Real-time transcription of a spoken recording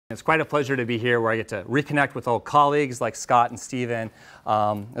It's quite a pleasure to be here where I get to reconnect with old colleagues like Scott and Steven,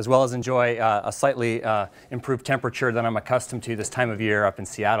 as well as enjoy a slightly improved temperature than I'm accustomed to this time of year up in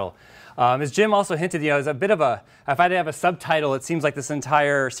Seattle. As Jim also hinted, it's a bit of a, if I had to have a subtitle, it seems like this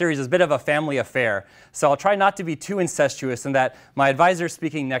entire series is a bit of a family affair. So I'll try not to be too incestuous in that my advisor is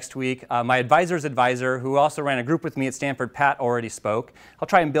speaking next week. My advisor's advisor, who also ran a group with me at Stanford, Pat, already spoke. I'll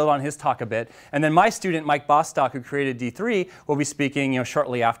try and build on his talk a bit. And then my student, Mike Bostock, who created D3, will be speaking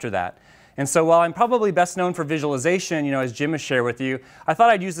shortly after that. And so while I'm probably best known for visualization, as Jim has shared with you, I thought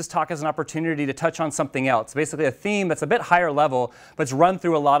I'd use this talk as an opportunity to touch on something else, basically a theme that's a bit higher level, but it's run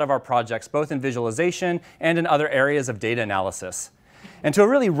through a lot of our projects, both in visualization and in other areas of data analysis. And to a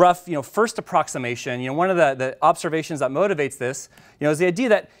really rough, first approximation, one of the observations that motivates this, is the idea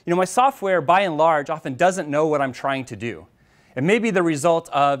that, my software, by and large, often doesn't know what I'm trying to do. It may be the result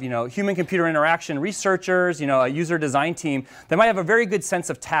of human-computer interaction researchers, a user design team that might have a very good sense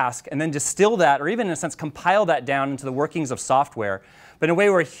of task and then distill that, or even in a sense compile that down into the workings of software. But in a way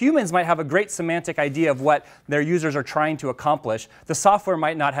where humans might have a great semantic idea of what their users are trying to accomplish, the software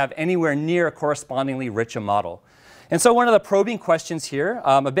might not have anywhere near a correspondingly rich a model. And so one of the probing questions here,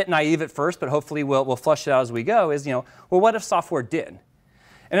 a bit naive at first, but hopefully we'll flush it out as we go, is well, what if software did?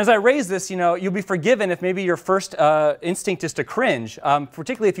 And as I raise this, you'll be forgiven if maybe your first instinct is to cringe,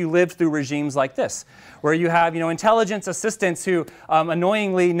 particularly if you lived through regimes like this, where you have intelligence assistants who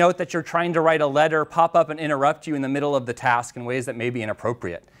annoyingly note that you're trying to write a letter, pop up and interrupt you in the middle of the task in ways that may be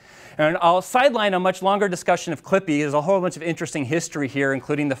inappropriate. And I'll sideline a much longer discussion of Clippy. There's a whole bunch of interesting history here,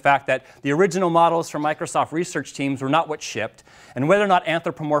 including the fact that the original models from Microsoft research teams were not what shipped, and whether or not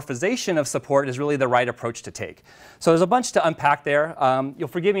anthropomorphization of support is really the right approach to take. So there's a bunch to unpack there. You'll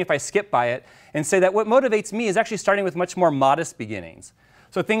forgive me if I skip by it and say that what motivates me is actually starting with much more modest beginnings.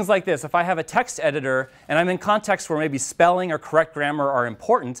 So things like this, if I have a text editor and I'm in contexts where maybe spelling or correct grammar are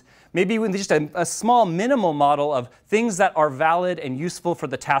important, maybe with just a small minimal model of things that are valid and useful for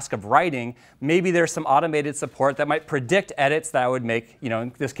the task of writing, maybe there's some automated support that might predict edits that I would make,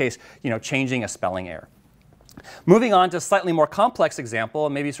 in this case, changing a spelling error. Moving on to a slightly more complex example,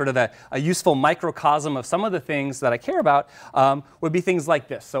 maybe sort of a useful microcosm of some of the things that I care about, would be things like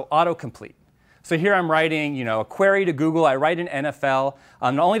this, so autocomplete. So here I'm writing, a query to Google. I write an NFL.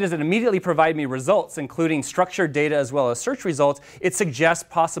 Not only does it immediately provide me results, including structured data as well as search results, it suggests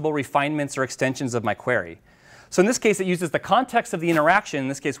possible refinements or extensions of my query. So in this case, it uses the context of the interaction, in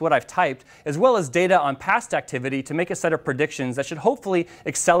this case what I've typed, as well as data on past activity to make a set of predictions that should hopefully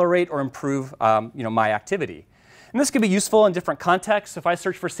accelerate or improve my activity. And this could be useful in different contexts. If I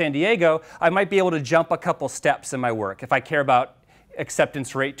search for San Diego, I might be able to jump a couple steps in my work if I care about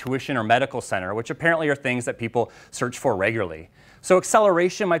acceptance rate, tuition, or medical center, which apparently are things that people search for regularly. So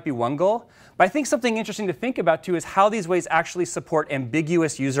acceleration might be one goal. But I think something interesting to think about, too, is how these ways actually support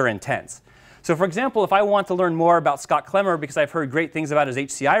ambiguous user intents. So for example, if I want to learn more about Scott Clemmer because I've heard great things about his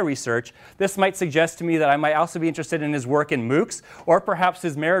HCI research, this might suggest to me that I might also be interested in his work in MOOCs, or perhaps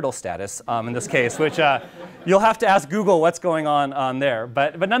his marital status in this case, which you'll have to ask Google what's going on there.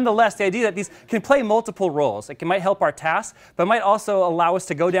 But nonetheless, the idea that these can play multiple roles. It might help our tasks, but might also allow us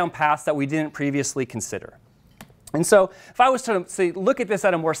to go down paths that we didn't previously consider. And so if I was to say, look at this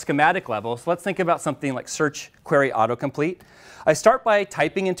at a more schematic level, so let's think about something like search query autocomplete. I start by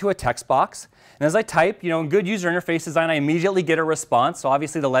typing into a text box. And as I type, in good user interface design, I immediately get a response. So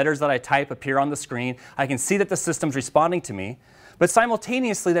obviously the letters that I type appear on the screen. I can see that the system's responding to me. But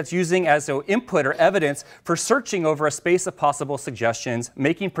simultaneously, that's using as input or evidence for searching over a space of possible suggestions,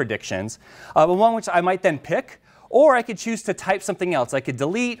 making predictions, one which I might then pick. Or I could choose to type something else. I could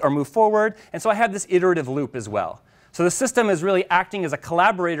delete or move forward. And so I have this iterative loop as well. So the system is really acting as a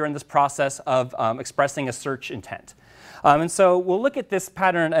collaborator in this process of expressing a search intent. And so we'll look at this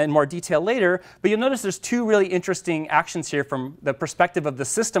pattern in more detail later, but you'll notice there's two really interesting actions here from the perspective of the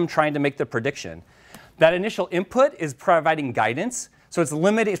system trying to make the prediction. That initial input is providing guidance. So it's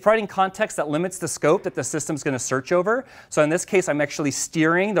providing context that limits the scope that the system's going to search over. So in this case, I'm actually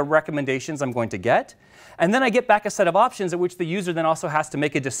steering the recommendations I'm going to get. And then I get back a set of options at which the user then also has to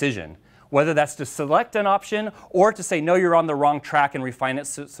make a decision, whether that's to select an option or to say, no, you're on the wrong track and refine it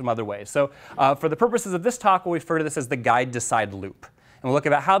some other way. So for the purposes of this talk, we'll refer to this as the guide-decide loop. And we'll look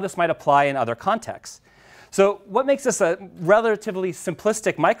at how this might apply in other contexts. So what makes this a relatively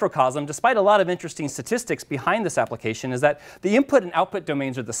simplistic microcosm, despite a lot of interesting statistics behind this application, is that the input and output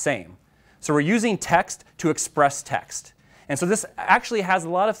domains are the same. So we're using text to express text. And so this actually has a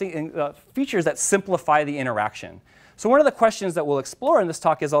lot of features that simplify the interaction. So one of the questions that we'll explore in this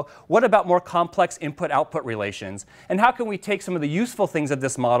talk is, what about more complex input-output relations? And how can we take some of the useful things of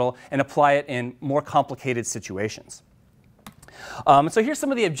this model and apply it in more complicated situations? So here's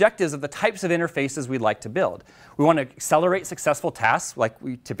some of the objectives of the types of interfaces we'd like to build. We want to accelerate successful tasks like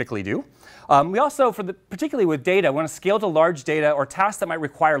we typically do. We also, particularly with data, want to scale to large data or tasks that might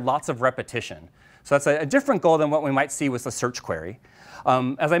require lots of repetition. So that's a different goal than what we might see with a search query.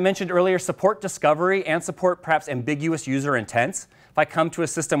 As I mentioned earlier, support discovery and support perhaps ambiguous user intents. If I come to a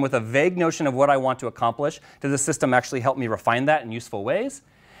system with a vague notion of what I want to accomplish, does the system actually help me refine that in useful ways?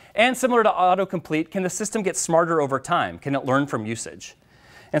 And similar to autocomplete, can the system get smarter over time? Can it learn from usage?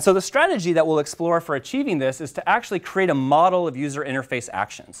 And so the strategy that we'll explore for achieving this is to actually create a model of user interface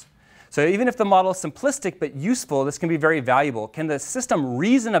actions. So even if the model is simplistic but useful, this can be very valuable. Can the system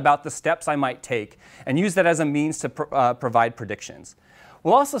reason about the steps I might take and use that as a means to provide predictions?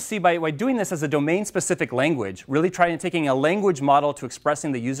 We'll also see by doing this as a domain-specific language, really taking a language model to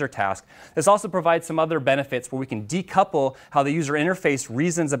expressing the user task, this also provides some other benefits where we can decouple how the user interface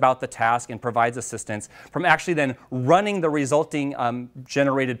reasons about the task and provides assistance from actually then running the resulting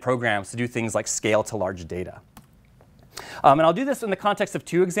generated programs to do things like scale to large data. And I'll do this in the context of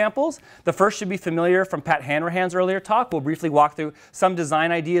two examples. The first should be familiar from Pat Hanrahan's earlier talk. We'll briefly walk through some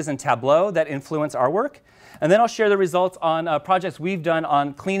design ideas in Tableau that influence our work. And then I'll share the results on projects we've done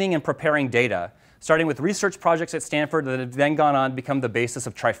on cleaning and preparing data, starting with research projects at Stanford that have then gone on to become the basis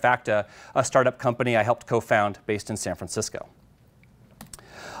of Trifacta, a startup company I helped co-found based in San Francisco.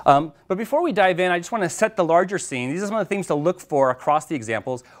 But before we dive in, I just want to set the larger scene. These are some of the things to look for across the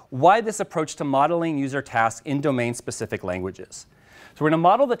examples, why this approach to modeling user tasks in domain-specific languages. So we're going to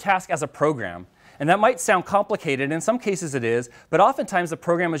model the task as a program. And that might sound complicated. In some cases it is. But oftentimes the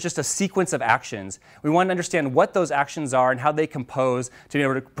program is just a sequence of actions. We want to understand what those actions are and how they compose to be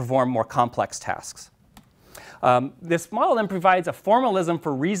able to perform more complex tasks. This model then provides a formalism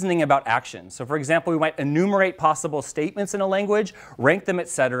for reasoning about actions. So for example, we might enumerate possible statements in a language, rank them,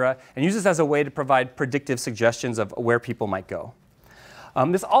 etc., and use this as a way to provide predictive suggestions of where people might go.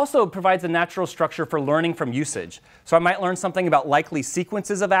 This also provides a natural structure for learning from usage. So I might learn something about likely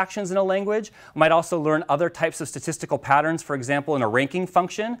sequences of actions in a language. I might also learn other types of statistical patterns, for example, in a ranking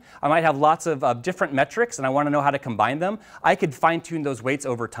function. I might have lots of different metrics, and I want to know how to combine them. I could fine-tune those weights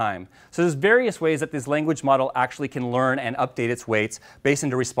over time. So there's various ways that this language model actually can learn and update its weights based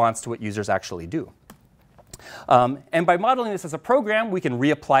into response to what users actually do. And by modeling this as a program, we can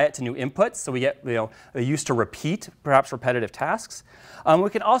reapply it to new inputs, so we get used to repeat, perhaps repetitive tasks.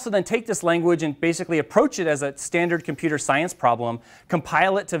 We can also then take this language and basically approach it as a standard computer science problem,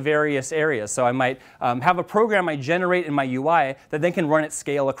 compile it to various areas. So I might have a program I generate in my UI that then can run at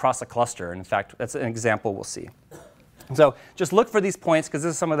scale across a cluster. And in fact, that's an example we'll see. So just look for these points, because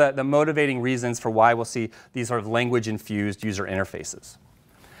this is some of the motivating reasons for why we'll see these sort of language-infused user interfaces.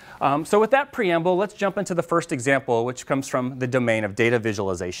 So with that preamble, let's jump into the first example, which comes from the domain of data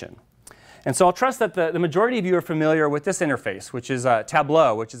visualization. And so I'll trust that the majority of you are familiar with this interface, which is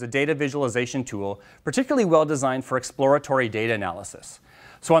Tableau, which is a data visualization tool, particularly well designed for exploratory data analysis.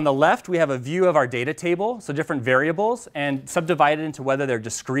 So on the left, we have a view of our data table, so different variables, and subdivided into whether they're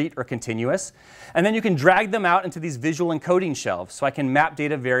discrete or continuous. And then you can drag them out into these visual encoding shelves. So I can map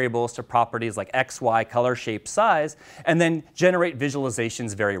data variables to properties like X, Y, color, shape, size, and then generate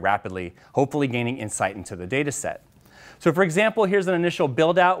visualizations very rapidly, hopefully gaining insight into the data set. So for example, here's an initial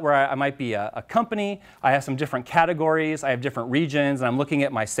build out where I might be a company. I have some different categories. I have different regions. And I'm looking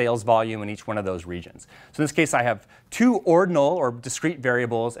at my sales volume in each one of those regions. So in this case, I have 2 ordinal or discrete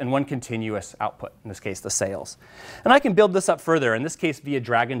variables and 1 continuous output, in this case, the sales. And I can build this up further, in this case, via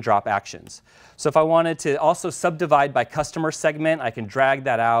drag and drop actions. So if I wanted to also subdivide by customer segment, I can drag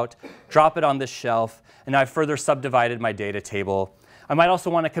that out, drop it on this shelf, and now I've further subdivided my data table. I might also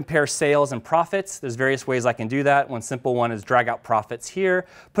want to compare sales and profits. There's various ways I can do that. One simple one is drag out profits here,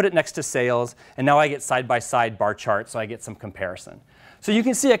 put it next to sales, and now I get side-by-side bar charts, so I get some comparison. So you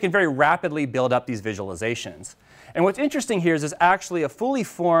can see I can very rapidly build up these visualizations. And what's interesting here is there's actually a fully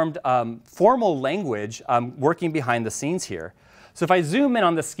formed formal language working behind the scenes here. So if I zoom in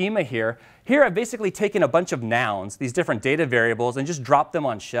on the schema here I've basically taken a bunch of nouns, these different data variables, and just dropped them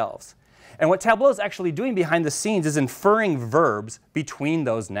on shelves. And what Tableau is actually doing behind the scenes is inferring verbs between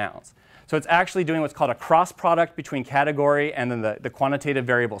those nouns. So it's actually doing what's called a cross product between category and then the quantitative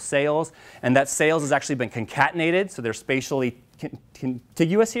variable sales. And that sales has actually been concatenated, so they're spatially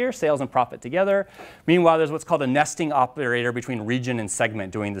contiguous here, sales and profit together. Meanwhile, there's what's called a nesting operator between region and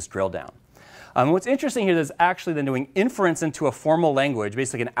segment doing this drill down. What's interesting here is actually then doing inference into a formal language,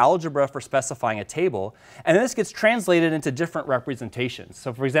 basically an algebra for specifying a table, and then this gets translated into different representations.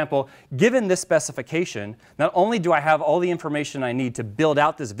 So for example, given this specification, not only do I have all the information I need to build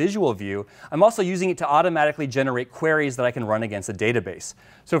out this visual view, I'm also using it to automatically generate queries that I can run against a database.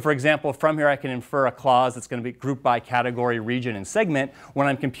 So for example, from here I can infer a clause that's going to be grouped by category, region, and segment when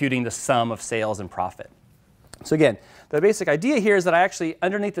I'm computing the sum of sales and profit. So again, the basic idea here is that I actually,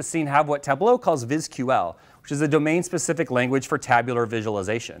 underneath the scene, have what Tableau calls VizQL, which is a domain-specific language for tabular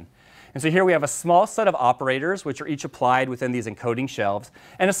visualization. And so here we have a small set of operators, which are each applied within these encoding shelves,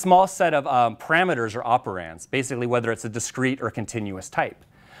 and a small set of parameters or operands, basically whether it's a discrete or continuous type.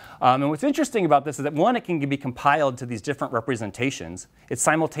 And what's interesting about this is that, one, it can be compiled to these different representations. It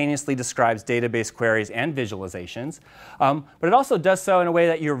simultaneously describes database queries and visualizations. But it also does so in a way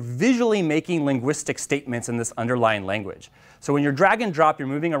that you're visually making linguistic statements in this underlying language. So when you're drag and drop, you're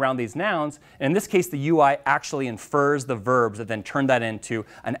moving around these nouns. And in this case, the UI actually infers the verbs that then turn that into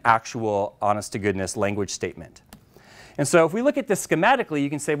an actual, honest-to-goodness language statement. And so if we look at this schematically, you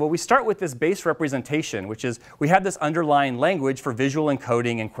can say, well, we start with this base representation, which is we have this underlying language for visual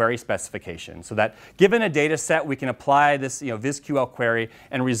encoding and query specification. So that given a data set, we can apply this VizQL query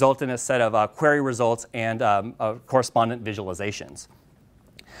and result in a set of query results and correspondent visualizations.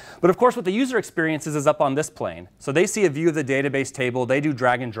 But of course, what the user experiences is up on this plane. So they see a view of the database table. They do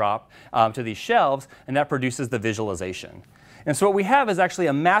drag and drop to these shelves, and that produces the visualization. And so what we have is actually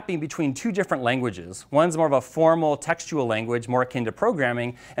a mapping between two different languages. One's more of a formal textual language, more akin to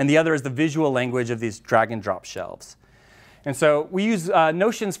programming, and the other is the visual language of these drag and drop shelves. And so we use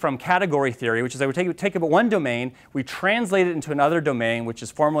notions from category theory, which is that we take about one domain, we translate it into another domain, which is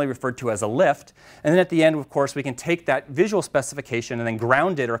formally referred to as a lift. And then at the end, of course, we can take that visual specification and then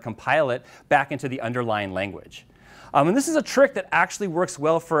ground it or compile it back into the underlying language. And this is a trick that actually works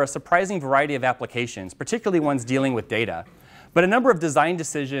well for a surprising variety of applications, particularly ones dealing with data. But a number of design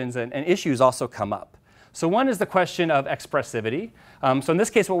decisions and issues also come up. So one is the question of expressivity. So in this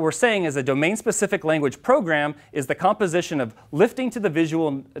case, what we're saying is a domain-specific language program is the composition of lifting to the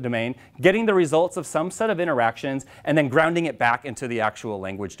visual domain, getting the results of some set of interactions, and then grounding it back into the actual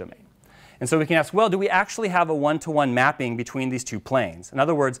language domain. And so we can ask, well, do we actually have a one-to-one mapping between these two planes? In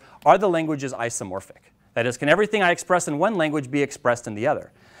other words, are the languages isomorphic? That is, can everything I express in one language be expressed in the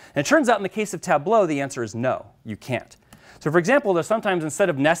other? And it turns out in the case of Tableau, the answer is no, you can't. So for example, there's sometimes instead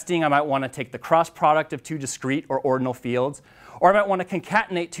of nesting, I might want to take the cross product of two discrete or ordinal fields, or I might want to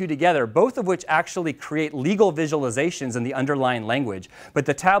concatenate two together, both of which actually create legal visualizations in the underlying language. But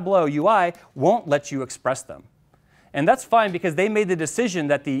the Tableau UI won't let you express them. And that's fine because they made the decision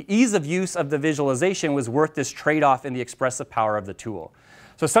that the ease of use of the visualization was worth this trade-off in the expressive power of the tool.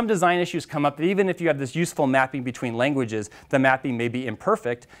 So some design issues come up that even if you have this useful mapping between languages, the mapping may be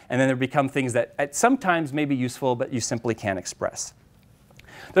imperfect, and then there become things that sometimes may be useful, but you simply can't express.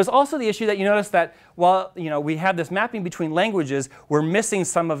 There's also the issue that you notice that while we have this mapping between languages, we're missing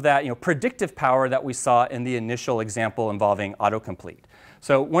some of that predictive power that we saw in the initial example involving autocomplete.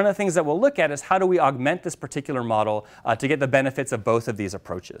 So one of the things that we'll look at is how do we augment this particular model to get the benefits of both of these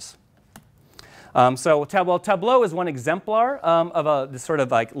approaches. So Tableau is one exemplar of this sort of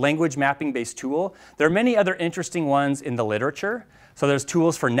like language mapping-based tool. There are many other interesting ones in the literature. So there's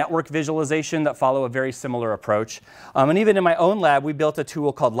tools for network visualization that follow a very similar approach. And even in my own lab, we built a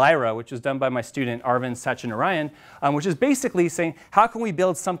tool called Lyra, which was done by my student Arvind Sachinarayan, which is basically saying, how can we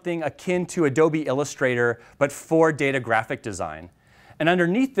build something akin to Adobe Illustrator, but for data graphic design? And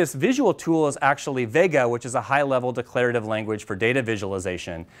underneath this visual tool is actually Vega, which is a high-level declarative language for data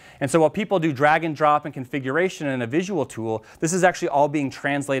visualization. And so while people do drag and drop and configuration in a visual tool, this is actually all being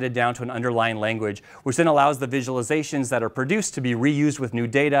translated down to an underlying language, which then allows the visualizations that are produced to be reused with new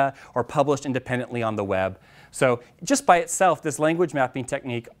data or published independently on the web. So just by itself, this language mapping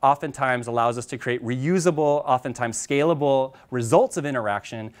technique oftentimes allows us to create reusable, oftentimes scalable results of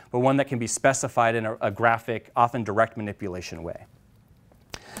interaction, but one that can be specified in a graphic, often direct manipulation way.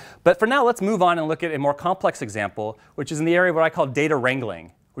 But for now, let's move on and look at a more complex example, which is in the area of what I call data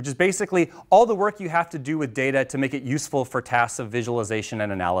wrangling, which is basically all the work you have to do with data to make it useful for tasks of visualization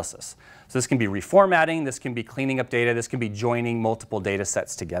and analysis. So this can be reformatting, this can be cleaning up data, this can be joining multiple data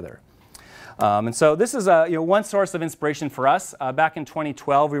sets together. And so this is one source of inspiration for us. Back in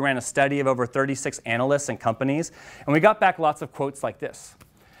 2012, we ran a study of over 36 analysts and companies, and we got back lots of quotes like this.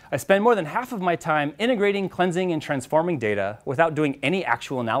 I spend more than half of my time integrating, cleansing, and transforming data without doing any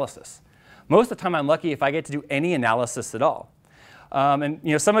actual analysis. Most of the time, I'm lucky if I get to do any analysis at all.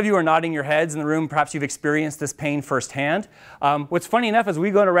 And some of you are nodding your heads in the room. Perhaps you've experienced this pain firsthand. What's funny enough is we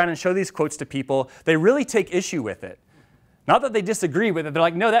go around and show these quotes to people, they really take issue with it. Not that they disagree with it. They're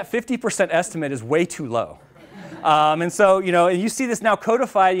like, no, that 50% estimate is way too low. And so, you see this now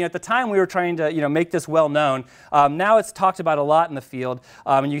codified. At the time, we were trying to, make this well known. Now it's talked about a lot in the field.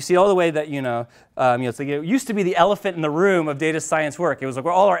 And you see all the way that, it's like it used to be the elephant in the room of data science work. It was like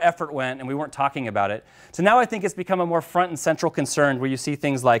where all our effort went, and we weren't talking about it. So now I think it's become a more front and central concern, where you see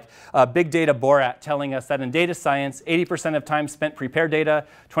things like Big Data Borat telling us that in data science, 80% of time spent prepare data,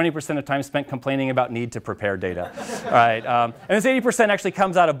 20% of time spent complaining about need to prepare data. All right, and this 80% actually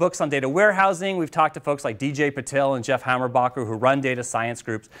comes out of books on data warehousing. We've talked to folks like DJ Patil and Jeff Hammerbacher who run data science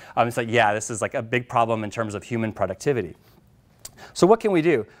groups. It's like, yeah, this is like a big problem in terms of human productivity. So what can we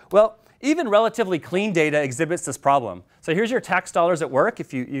do? Well, even relatively clean data exhibits this problem. So here's your tax dollars at work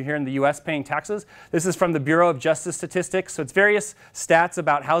if you're here in the US paying taxes. This is from the Bureau of Justice Statistics. So it's various stats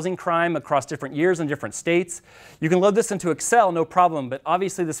about housing crime across different years and different states. You can load this into Excel, no problem, but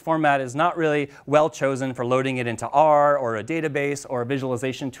obviously this format is not really well chosen for loading it into R or a database or a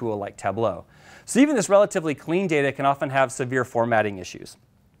visualization tool like Tableau. So even this relatively clean data can often have severe formatting issues.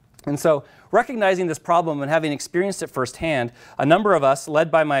 And so recognizing this problem and having experienced it firsthand, a number of us, led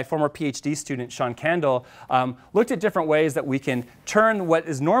by my former PhD student, Sean Candle, looked at different ways that we can turn what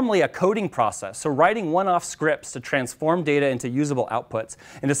is normally a coding process, so writing one-off scripts to transform data into usable outputs,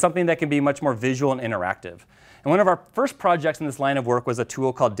 into something that can be much more visual and interactive. And one of our first projects in this line of work was a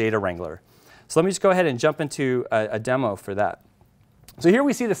tool called Data Wrangler. So let me just go ahead and jump into a demo for that. So here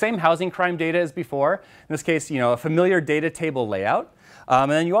we see the same housing crime data as before. In this case, a familiar data table layout. And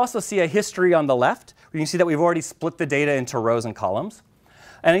then you also see a history on the left, where you can see that we've already split the data into rows and columns.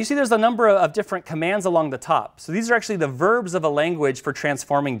 And you see there's a number of different commands along the top. So these are actually the verbs of a language for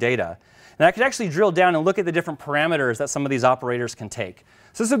transforming data. And I could actually drill down and look at the different parameters that some of these operators can take.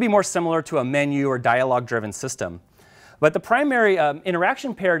 So this would be more similar to a menu or dialogue-driven system. But the primary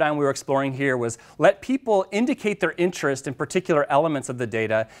interaction paradigm we were exploring here was let people indicate their interest in particular elements of the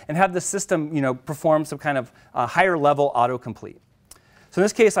data and have the system perform some kind of higher-level autocomplete. So in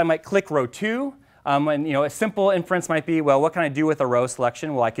this case, I might click row 2. And a simple inference might be, well, what can I do with a row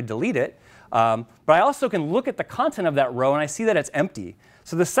selection? Well, I could delete it. But I also can look at the content of that row, and I see that it's empty.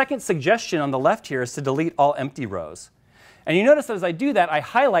 So the second suggestion on the left here is to delete all empty rows. And you notice that as I do that, I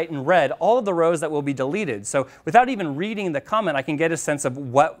highlight in red all of the rows that will be deleted. So without even reading the comment, I can get a sense of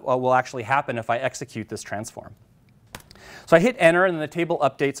what will actually happen if I execute this transform. So I hit enter, and then the table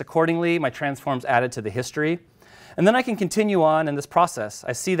updates accordingly. My transform's added to the history. And then I can continue on in this process.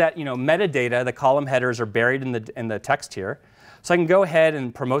 I see that metadata, the column headers, are buried in the text here. So I can go ahead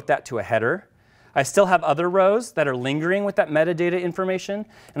and promote that to a header. I still have other rows that are lingering with that metadata information,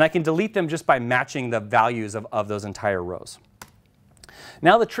 and I can delete them just by matching the values of those entire rows.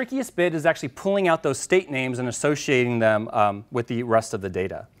 Now the trickiest bit is actually pulling out those state names and associating them with the rest of the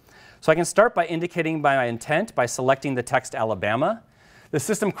data. So I can start by indicating my intent by selecting the text Alabama. The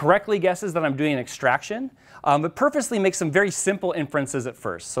system correctly guesses that I'm doing an extraction, but purposely makes some very simple inferences at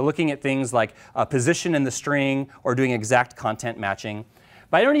first. So looking at things like position in the string or doing exact content matching.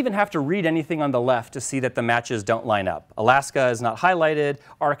 But I don't even have to read anything on the left to see that the matches don't line up. Alaska is not highlighted,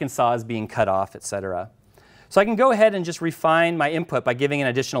 Arkansas is being cut off, etc. So I can go ahead and just refine my input by giving an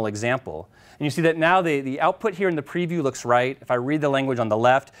additional example. And you see that now the output here in the preview looks right. If I read the language on the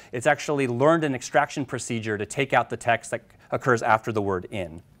left, it's actually learned an extraction procedure to take out the text that occurs after the word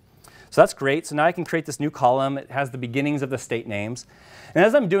in. So that's great. So now I can create this new column. It has the beginnings of the state names. And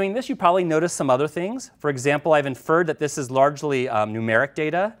as I'm doing this, you probably notice some other things. For example, I've inferred that this is largely numeric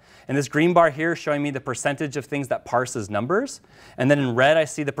data. And this green bar here is showing me the percentage of things that parse as numbers. And then in red, I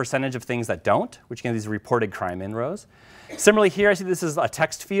see the percentage of things that don't, which are these reported crime in rows. Similarly here, I see this is a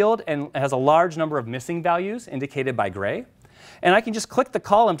text field, and it has a large number of missing values indicated by gray. And I can just click the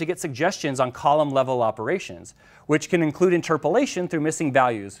column to get suggestions on column-level operations, which can include interpolation through missing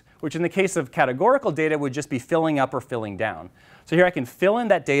values, which in the case of categorical data would just be filling up or filling down. So here I can fill in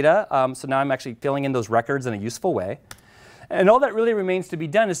that data. So now I'm actually filling in those records in a useful way. And all that really remains to be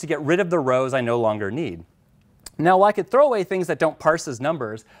done is to get rid of the rows I no longer need. Now, while I could throw away things that don't parse as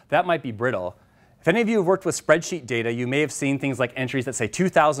numbers, that might be brittle. If any of you have worked with spreadsheet data, you may have seen things like entries that say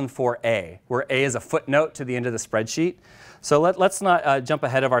 2004A, where A is a footnote to the end of the spreadsheet. So let's not jump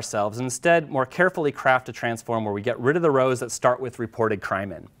ahead of ourselves. Instead, more carefully craft a transform where we get rid of the rows that start with reported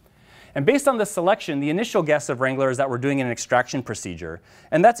crime in. And based on this selection, the initial guess of Wrangler is that we're doing an extraction procedure.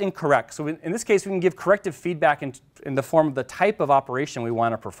 And that's incorrect. So in this case, we can give corrective feedback in the form of the type of operation we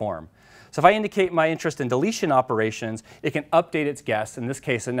want to perform. So if I indicate my interest in deletion operations, it can update its guess. In this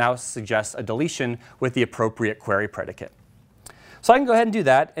case, it now suggests a deletion with the appropriate query predicate. So I can go ahead and do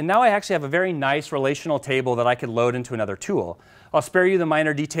that. And now I actually have a very nice relational table that I could load into another tool. I'll spare you the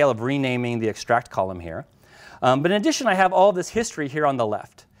minor detail of renaming the extract column here. But in addition, I have all this history here on the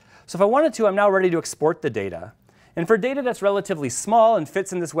left. So if I wanted to, I'm now ready to export the data. And for data that's relatively small and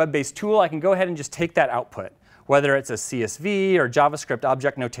fits in this web-based tool, I can go ahead and just take that output, whether it's a CSV or JavaScript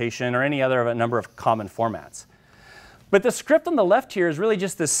object notation or any other of a number of common formats. But the script on the left here is really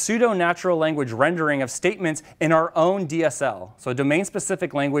just this pseudo-natural language rendering of statements in our own DSL, so a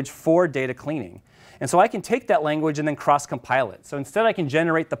domain-specific language for data cleaning. And so I can take that language and then cross-compile it. So instead, I can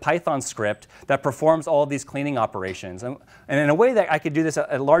generate the Python script that performs all of these cleaning operations. And in a way that I could do this at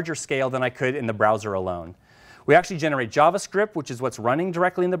a larger scale than I could in the browser alone. We actually generate JavaScript, which is what's running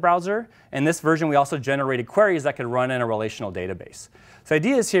directly in the browser. In this version, we also generated queries that could run in a relational database. So the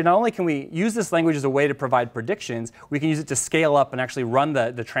idea is here, not only can we use this language as a way to provide predictions, we can use it to scale up and actually run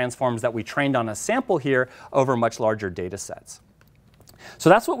the transforms that we trained on a sample here over much larger data sets. So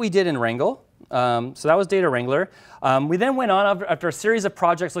that's what we did in Wrangle. So that was Data Wrangler. We then went on after a series of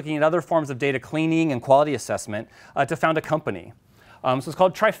projects looking at other forms of data cleaning and quality assessment to found a company. So it's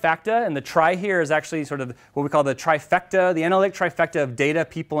called Trifacta, and the tri here is actually sort of what we call the trifecta, the analytic trifecta of data,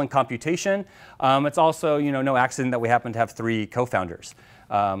 people, and computation. It's also, no accident that we happen to have 3 co-founders,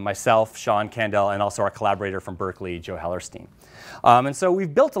 myself, Sean Kandel, and also our collaborator from Berkeley, Joe Hellerstein. And so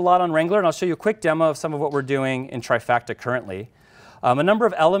we've built a lot on Wrangler, and I'll show you a quick demo of some of what we're doing in Trifacta currently. A number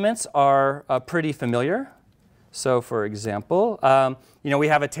of elements are pretty familiar. So for example, we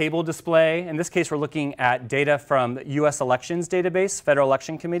have a table display. In this case, we're looking at data from the US elections database, Federal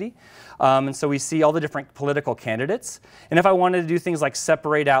Election Committee. And so we see all the different political candidates. And if I wanted to do things like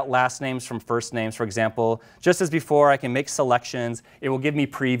separate out last names from first names, for example, just as before, I can make selections. It will give me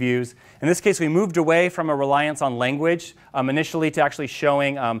previews. In this case, we moved away from a reliance on language initially to actually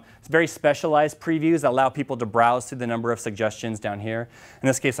showing very specialized previews that allow people to browse through the number of suggestions down here. In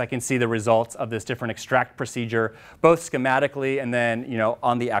this case, I can see the results of this different extract procedure, both schematically and then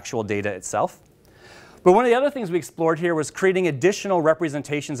on the actual data itself. But one of the other things we explored here was creating additional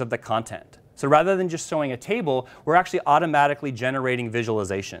representations of the content. So rather than just showing a table, we're actually automatically generating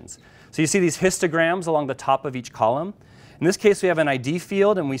visualizations. So you see these histograms along the top of each column. In this case, we have an ID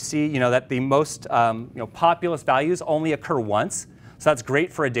field, and we see that the most populous values only occur once. So that's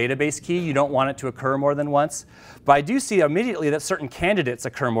great for a database key. You don't want it to occur more than once. But I do see immediately that certain candidates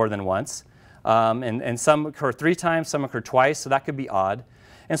occur more than once. And some occur 3 times, some occur twice, so that could be odd.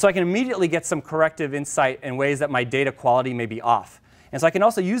 And so I can immediately get some corrective insight in ways that my data quality may be off. And so I can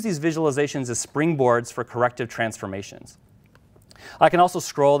also use these visualizations as springboards for corrective transformations. I can also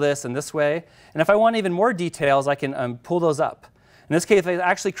scroll this in this way. And if I want even more details, I can pull those up. In this case, I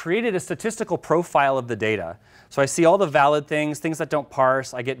actually created a statistical profile of the data. So I see all the valid things that don't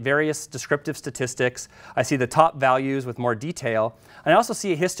parse. I get various descriptive statistics. I see the top values with more detail. And I also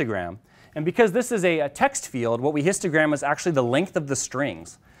see a histogram. And because this is a text field, what we histogram is actually the length of the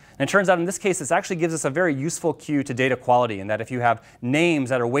strings. And it turns out in this case, this actually gives us a very useful cue to data quality, in that if you have names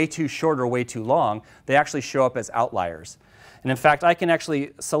that are way too short or way too long, they actually show up as outliers. And in fact, I can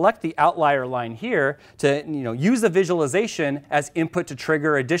actually select the outlier line here to use the visualization as input to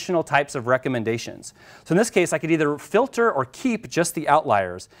trigger additional types of recommendations. So in this case, I could either filter or keep just the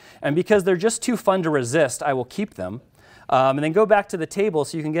outliers. And because they're just too fun to resist, I will keep them. And then go back to the table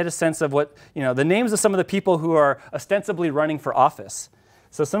so you can get a sense of what, the names of some of the people who are ostensibly running for office.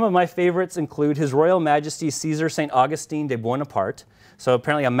 So some of my favorites include His Royal Majesty Caesar St. Augustine de Bonaparte. So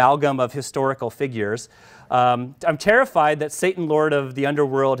apparently amalgam of historical figures. I'm terrified that Satan, Lord of the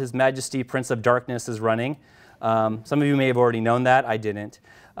Underworld, His Majesty Prince of Darkness is running. Some of you may have already known that. I didn't.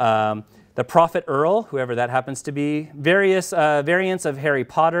 The Prophet Earl, whoever that happens to be. Various variants of Harry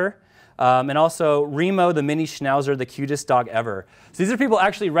Potter. And also Remo the mini schnauzer, the cutest dog ever. So these are people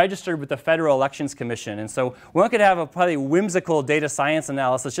actually registered with the Federal Elections Commission. And so one could have a probably whimsical data science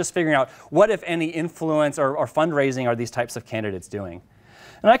analysis just figuring out what, if any, influence or fundraising are these types of candidates doing.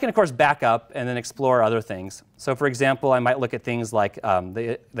 And I can, of course, back up and then explore other things. So for example, I might look at things like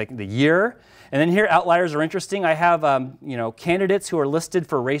the year. And then here, outliers are interesting. I have candidates who are listed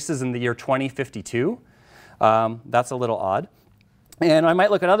for races in the year 2052. That's a little odd. And I might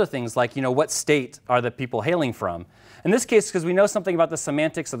look at other things like, what state are the people hailing from? In this case, because we know something about the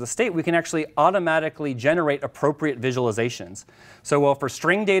semantics of the state, we can actually automatically generate appropriate visualizations. So well, for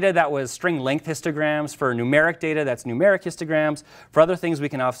string data, that was string length histograms. For numeric data, that's numeric histograms. For other things, we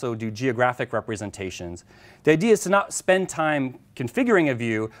can also do geographic representations. The idea is to not spend time configuring a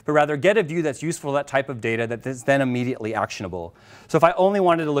view, but rather get a view that's useful for that type of data that is then immediately actionable. So if I only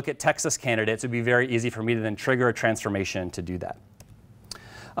wanted to look at Texas candidates, it would be very easy for me to then trigger a transformation to do that.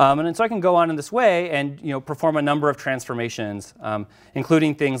 And so I can go on in this way and perform a number of transformations,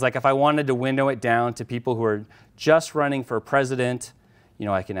 including things like if I wanted to window it down to people who are just running for president,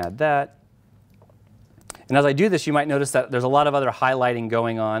 I can add that. And as I do this, you might notice that there's a lot of other highlighting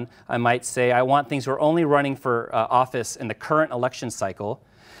going on. I might say I want things that are only running for office in the current election cycle.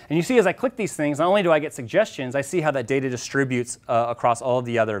 And you see as I click these things, not only do I get suggestions, I see how that data distributes across all of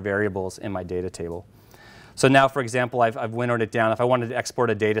the other variables in my data table. So now, for example, I've winnowed it down. If I wanted to export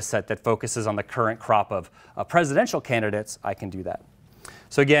a data set that focuses on the current crop of presidential candidates, I can do that.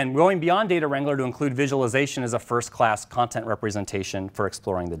 So again, going beyond Data Wrangler to include visualization as a first-class content representation for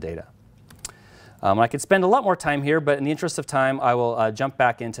exploring the data. I could spend a lot more time here, but in the interest of time, I will jump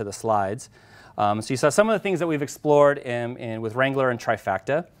back into the slides. So you saw some of the things that we've explored with Wrangler and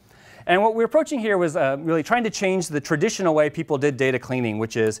Trifacta. And what we're approaching here was really trying to change the traditional way people did data cleaning,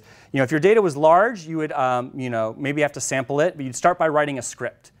 which is, if your data was large, you would maybe have to sample it, but you'd start by writing a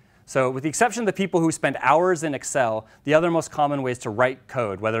script. So with the exception of the people who spend hours in Excel, the other most common way is to write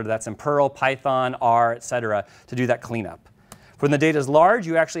code, whether that's in Perl, Python, R, et cetera, to do that cleanup. When the data is large,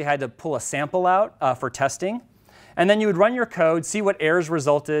 you actually had to pull a sample out for testing. And then you would run your code, see what errors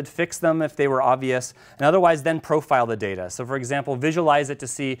resulted, fix them if they were obvious, and otherwise then profile the data. So for example, visualize it to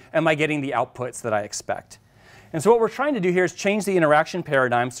see, am I getting the outputs that I expect? And so what we're trying to do here is change the interaction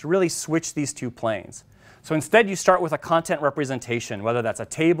paradigms to really switch these two planes. So instead, you start with a content representation, whether that's a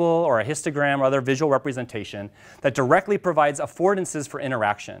table or a histogram or other visual representation that directly provides affordances for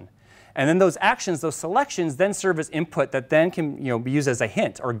interaction. And then those actions, those selections, then serve as input that then can be used as a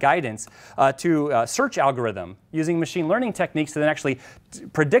hint or guidance to a search algorithm using machine learning techniques to then actually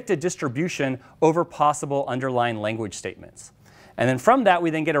predict a distribution over possible underlying language statements. And then from that,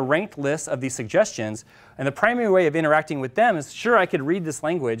 we then get a ranked list of these suggestions. And the primary way of interacting with them is, sure, I could read this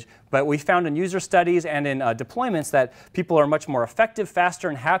language, but we found in user studies and in deployments that people are much more effective, faster,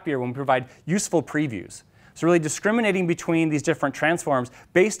 and happier when we provide useful previews. So really discriminating between these different transforms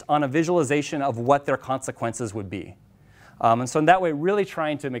based on a visualization of what their consequences would be. And so in that way, really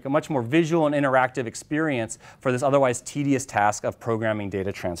trying to make a much more visual and interactive experience for this otherwise tedious task of programming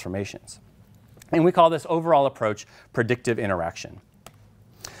data transformations. And we call this overall approach predictive interaction.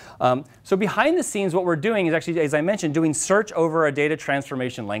 So behind the scenes, what we're doing is actually, as I mentioned, doing search over a data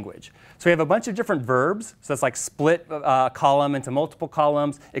transformation language. So we have a bunch of different verbs. So that's like split a column into multiple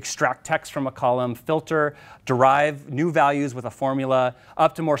columns, extract text from a column, filter, derive new values with a formula,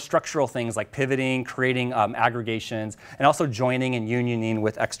 up to more structural things like pivoting, creating aggregations, and also joining and unioning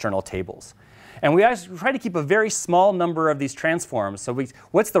with external tables. And we try to keep a very small number of these transforms. So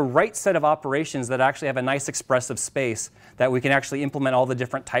what's the right set of operations that actually have a nice expressive space that we can actually implement all the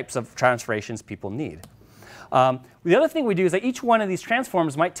different types of transformations people need? The other thing we do is that each one of these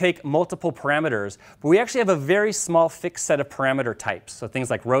transforms might take multiple parameters, but we actually have a very small fixed set of parameter types. So things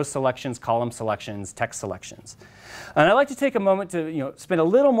like row selections, column selections, text selections. And I'd like to take a moment to spend a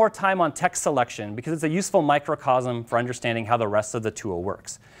little more time on text selection because it's a useful microcosm for understanding how the rest of the tool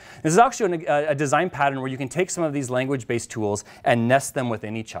works. This is actually a design pattern where you can take some of these language-based tools and nest them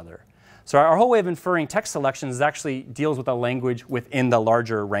within each other. So our whole way of inferring text selections actually deals with a language within the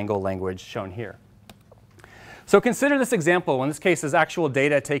larger Wrangle language shown here. So consider this example. In this case, is actual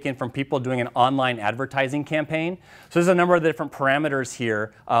data taken from people doing an online advertising campaign. So there's a number of different parameters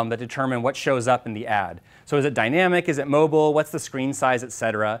here that determine what shows up in the ad. So is it dynamic? Is it mobile? What's the screen size, et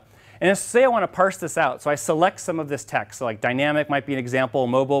cetera? And say I want to parse this out. So I select some of this text. So like dynamic might be an example,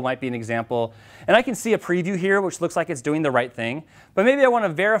 mobile might be an example. And I can see a preview here, which looks like it's doing the right thing. But maybe I want to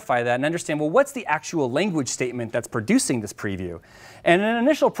verify that and understand, well, what's the actual language statement that's producing this preview? And in an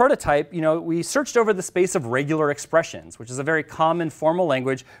initial prototype, we searched over the space of regular expressions, which is a very common formal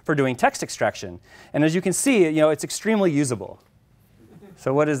language for doing text extraction. And as you can see, it's extremely usable.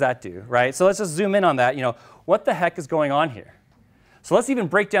 So what does that do, right? So let's just zoom in on that. What the heck is going on here? So let's even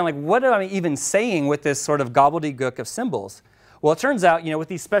break down, like, what am I even saying with this sort of gobbledygook of symbols? Well, it turns out, with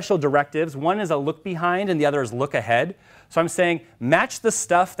these special directives, one is a look behind and the other is look ahead. So I'm saying match the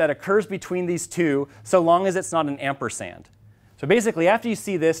stuff that occurs between these two so long as it's not an ampersand. So basically, after you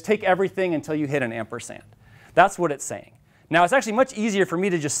see this, take everything until you hit an ampersand. That's what it's saying. Now, it's actually much easier for me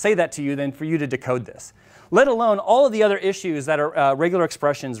to just say that to you than for you to decode this, let alone all of the other issues that are regular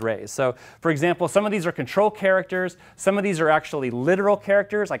expressions raise. So for example, some of these are control characters. Some of these are actually literal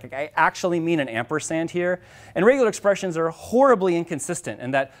characters, like I actually mean an ampersand here. And regular expressions are horribly inconsistent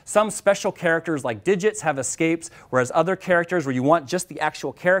in that some special characters like digits have escapes, whereas other characters where you want just the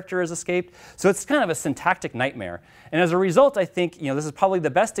actual character is escaped. So it's kind of a syntactic nightmare. And as a result, I think this is probably the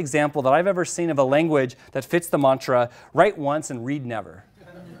best example that I've ever seen of a language that fits the mantra, write once and read never.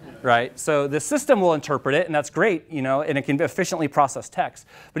 right? So the system will interpret it, and that's great, you know, and it can efficiently process text.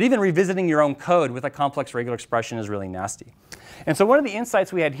 But even revisiting your own code with a complex regular expression is really nasty. And so one of the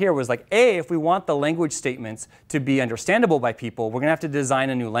insights we had here was like, A, if we want the language statements to be understandable by people, we're going to have to design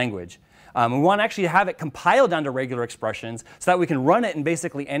a new language. We want to actually have it compiled down to regular expressions so that we can run it in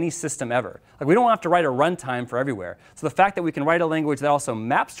basically any system ever. Like, we don't have to write a runtime for everywhere. So the fact that we can write a language that also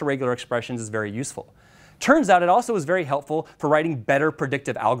maps to regular expressions is very useful. Turns out it also is very helpful for writing better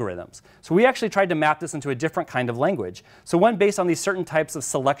predictive algorithms. So we actually tried to map this into a different kind of language. So one based on these certain types of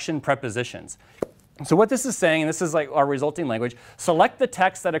selection prepositions. So what this is saying, and this is like our resulting language, select the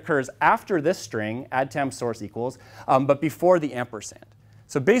text that occurs after this string, add temp source equals, but before the ampersand.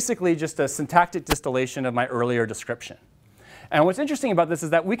 So basically just a syntactic distillation of my earlier description. And what's interesting about this is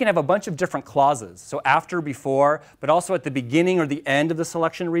that we can have a bunch of different clauses. So after, before, but also at the beginning or the end of the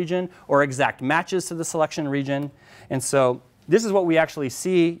selection region, or exact matches to the selection region. And so this is what we actually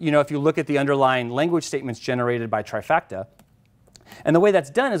see, you know, if you look at the underlying language statements generated by Trifacta. And the way that's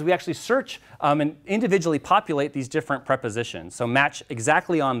done is we actually search and individually populate these different prepositions. So match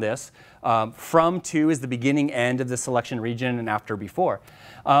exactly on this. From to is the beginning, end of the selection region, and after, before.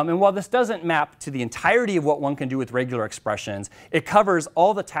 And while this doesn't map to the entirety of what one can do with regular expressions, it covers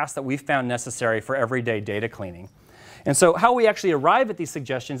all the tasks that we've found necessary for everyday data cleaning. And so how we actually arrive at these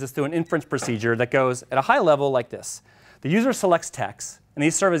suggestions is through an inference procedure that goes at a high level like this. The user selects text, and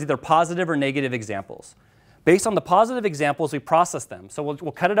these serve as either positive or negative examples. Based on the positive examples, we process them. So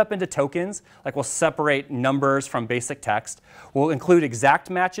we'll cut it up into tokens, like we'll separate numbers from basic text. We'll include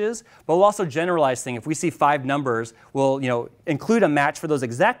exact matches, but we'll also generalize things. If we see 5 numbers, we'll include a match for those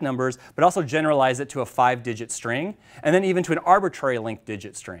exact numbers, but also generalize it to a 5-digit string, and then even to an arbitrary length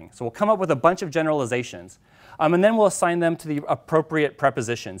digit string. So we'll come up with a bunch of generalizations. And then we'll assign them to the appropriate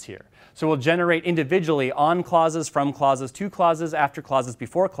prepositions here. So we'll generate individually on clauses, from clauses, to clauses, after clauses,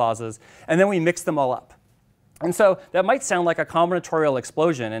 before clauses, and then we mix them all up. And so that might sound like a combinatorial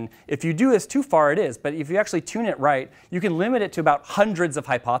explosion, and if you do this too far, it is. But if you actually tune it right, you can limit it to about hundreds of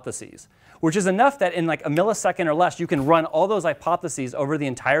hypotheses, which is enough that in like a millisecond or less, you can run all those hypotheses over the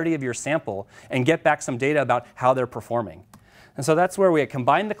entirety of your sample and get back some data about how they're performing. And so that's where we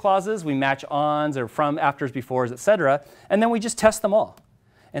combine the clauses, we match ons or from, afters, befores, et cetera, and then we just test them all.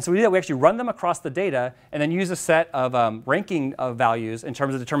 And so we do that. We actually run them across the data and then use a set of ranking values in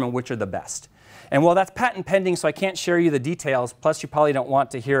terms of determining which are the best. And while that's patent pending, so I can't share you the details, plus you probably don't want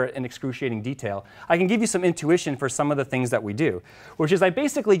to hear it in excruciating detail, I can give you some intuition for some of the things that we do, which is I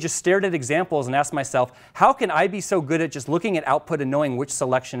basically just stared at examples and asked myself, how can I be so good at just looking at output and knowing which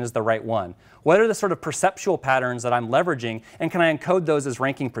selection is the right one? What are the sort of perceptual patterns that I'm leveraging, and can I encode those as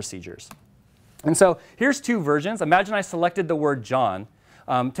ranking procedures? And so here's 2 versions. Imagine I selected the word John.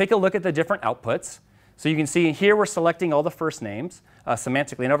 Take a look at the different outputs. So you can see here we're selecting all the first names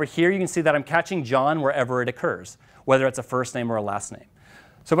semantically. And over here you can see that I'm catching John wherever it occurs, whether it's a first name or a last name.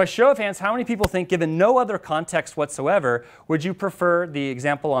 So by show of hands, how many people think, given no other context whatsoever, would you prefer the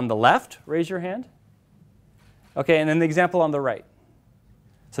example on the left? Raise your hand. OK, and then the example on the right.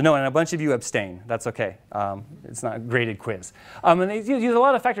 So no, and a bunch of you abstain. That's OK. It's not a graded quiz. And they use a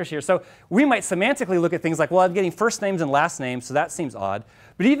lot of factors here. So we might semantically look at things like, well, I'm getting first names and last names, so that seems odd.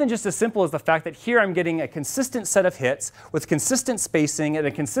 But even just as simple as the fact that here I'm getting a consistent set of hits with consistent spacing at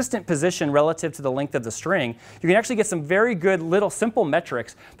a consistent position relative to the length of the string, you can actually get some very good little simple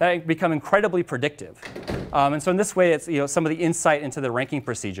metrics that become incredibly predictive. And so in this way, it's some of the insight into the ranking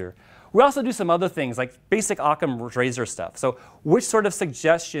procedure. We also do some other things like basic Occam's razor stuff. So which sort of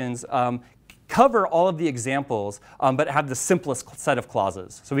suggestions cover all of the examples but have the simplest set of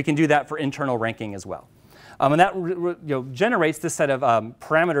clauses. So we can do that for internal ranking as well. And that generates this set of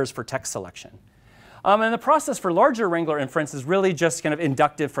parameters for text selection. And the process for larger Wrangler inference is really just kind of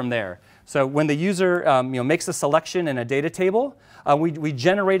inductive from there. So when the user makes a selection in a data table, we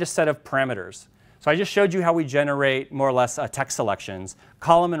generate a set of parameters. So I just showed you how we generate more or less text selections.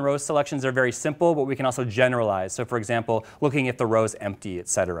 Column and row selections are very simple, but we can also generalize. So for example, looking if the row is empty, et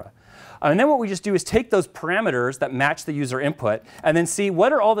cetera. And then what we just do is take those parameters that match the user input and then see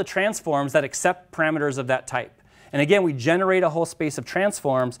what are all the transforms that accept parameters of that type. And again, we generate a whole space of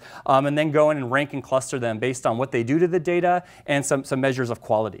transforms and then go in and rank and cluster them based on what they do to the data and some measures of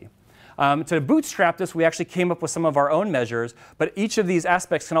quality. To bootstrap this, we actually came up with some of our own measures, but each of these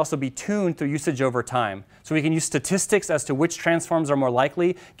aspects can also be tuned through usage over time. So we can use statistics as to which transforms are more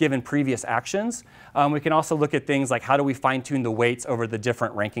likely given previous actions. We can also look at things like how do we fine-tune the weights over the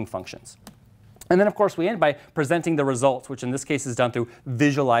different ranking functions. And then, of course, we end by presenting the results, which in this case is done through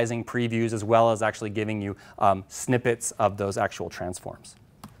visualizing previews as well as actually giving you snippets of those actual transforms.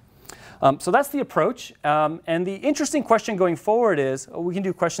 So that's the approach. And the interesting question going forward is, we can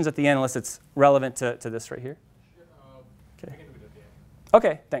do questions at the end unless it's relevant to this right here. Okay.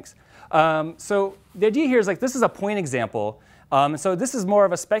 Okay, thanks. So the idea here is like this is a point example. So this is more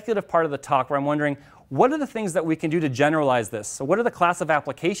of a speculative part of the talk where I'm wondering, what are the things that we can do to generalize this? So what are the class of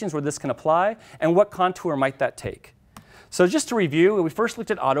applications where this can apply, and what contour might that take? So just to review, we first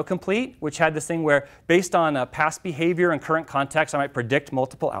looked at autocomplete, which had this thing where, based on past behavior and current context, I might predict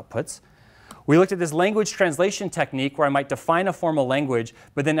multiple outputs. We looked at this language translation technique where I might define a formal language,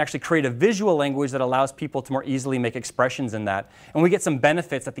 but then actually create a visual language that allows people to more easily make expressions in that. And we get some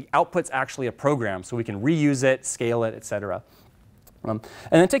benefits that the output's actually a program, so we can reuse it, scale it, et cetera. And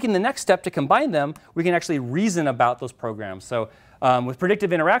then taking the next step to combine them, we can actually reason about those programs. So with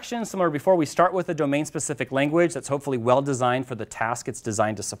predictive interaction, similar to before, we start with a domain-specific language that's hopefully well-designed for the task it's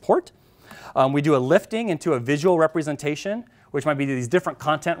designed to support. We do a lifting into a visual representation, which might be these different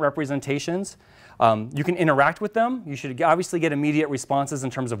content representations. You can interact with them. You should obviously get immediate responses in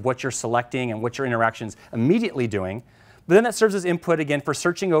terms of what you're selecting and what your interaction's immediately doing. But then that serves as input, again, for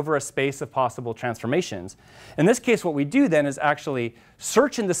searching over a space of possible transformations. In this case, what we do then is actually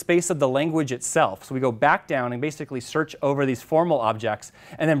search in the space of the language itself. So we go back down and basically search over these formal objects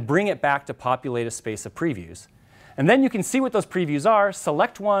and then bring it back to populate a space of previews. And then you can see what those previews are,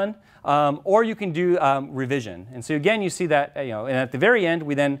 select one, or you can do revision. And so again, you see that, and at the very end,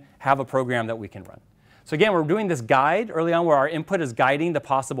 we then have a program that we can run. So again, we're doing this guide early on where our input is guiding the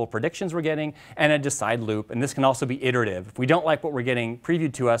possible predictions we're getting and a decide loop. And this can also be iterative. If we don't like what we're getting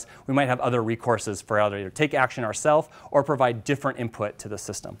previewed to us, we might have other recourses for either take action ourselves or provide different input to the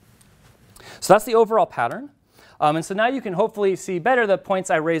system. So that's the overall pattern. And so now you can hopefully see better the points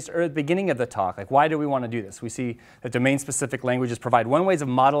I raised at the beginning of the talk. Like, why do we want to do this? We see that domain-specific languages provide one way of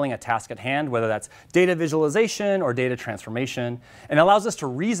modeling a task at hand, whether that's data visualization or data transformation, and allows us to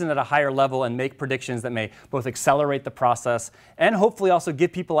reason at a higher level and make predictions that may both accelerate the process and hopefully also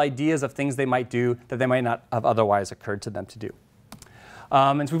give people ideas of things they might do that they might not have otherwise occurred to them to do.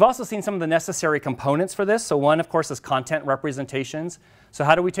 And so we've also seen some of the necessary components for this. So one, of course, is content representations. So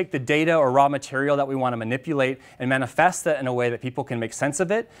how do we take the data or raw material that we want to manipulate and manifest that in a way that people can make sense of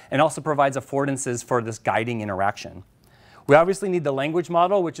it and also provides affordances for this guiding interaction? We obviously need the language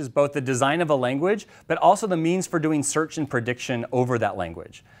model, which is both the design of a language, but also the means for doing search and prediction over that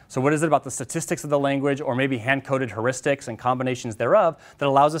language. So what is it about the statistics of the language or maybe hand-coded heuristics and combinations thereof that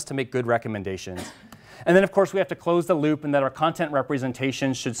allows us to make good recommendations? And then, of course, we have to close the loop in that our content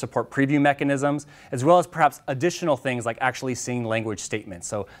representations should support preview mechanisms, as well as perhaps additional things like actually seeing language statements.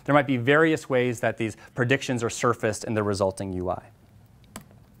 So there might be various ways that these predictions are surfaced in the resulting UI.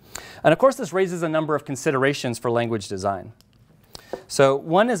 And of course, this raises a number of considerations for language design. So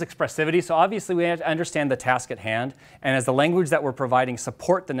one is expressivity. So obviously, we have to understand the task at hand, and as the language that we're providing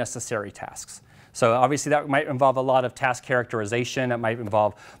support the necessary tasks. So obviously, that might involve a lot of task characterization. It might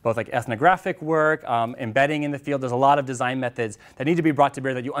involve both like ethnographic work, embedding in the field. There's a lot of design methods that need to be brought to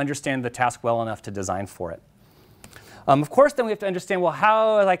bear that you understand the task well enough to design for it. Of course, then we have to understand, well,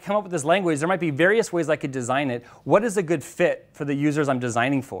 how I come up with this language? There might be various ways I could design it. What is a good fit for the users I'm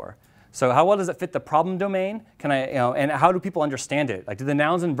designing for? So how well does it fit the problem domain? Can I, and how do people understand it? Like, do the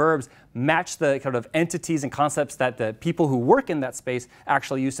nouns and verbs match the kind of entities and concepts that the people who work in that space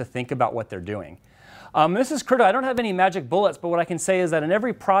actually use to think about what they're doing? This is critical. I don't have any magic bullets, but what I can say is that in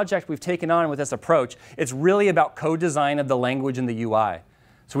every project we've taken on with this approach, it's really about co-design of the language and the UI.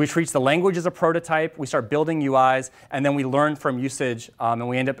 So we treat the language as a prototype, we start building UIs, and then we learn from usage, and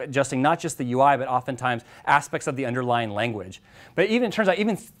we end up adjusting not just the UI, but oftentimes aspects of the underlying language. But even it turns out,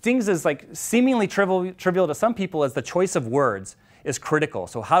 even things as like seemingly trivial to some people as the choice of words is critical.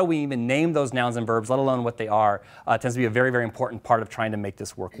 So how do we even name those nouns and verbs, let alone what they are, tends to be a very, very important part of trying to make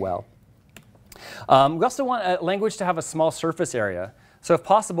this work well. We also want a language to have a small surface area. So if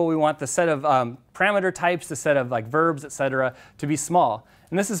possible, we want the set of parameter types, the set of like verbs, et cetera, to be small.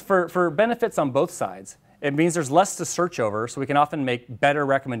 And this is for benefits on both sides. It means there's less to search over, so we can often make better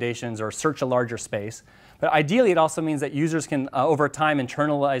recommendations or search a larger space. But ideally, it also means that users can, over time,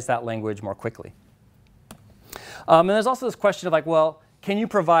 internalize that language more quickly. And there's also this question of like, well, can you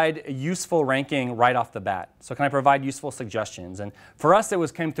provide a useful ranking right off the bat? So can I provide useful suggestions? And for us,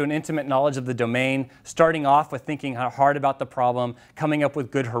 it came through an intimate knowledge of the domain, starting off with thinking hard about the problem, coming up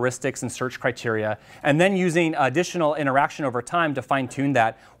with good heuristics and search criteria, and then using additional interaction over time to fine-tune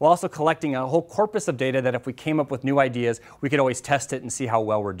that, while also collecting a whole corpus of data that if we came up with new ideas, we could always test it and see how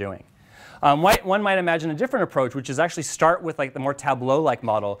well we're doing. One might imagine a different approach, which is actually start with like the more Tableau-like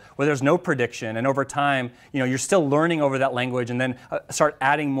model, where there's no prediction, and over time, you're still learning over that language, and then start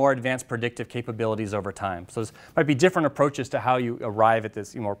adding more advanced predictive capabilities over time. So there might be different approaches to how you arrive at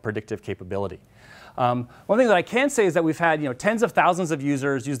this more predictive capability. One thing that I can say is that we've had tens of thousands of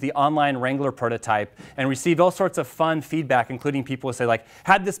users use the online Wrangler prototype and received all sorts of fun feedback, including people who say, like,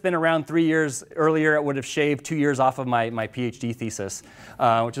 had this been around 3 years earlier, it would have shaved 2 years off of my PhD thesis,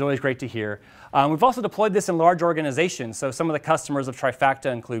 which is always great to hear. We've also deployed this in large organizations. So some of the customers of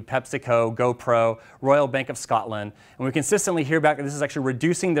Trifacta include PepsiCo, GoPro, Royal Bank of Scotland. And we consistently hear back that this is actually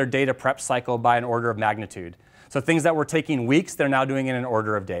reducing their data prep cycle by an order of magnitude. So things that were taking weeks, they're now doing in an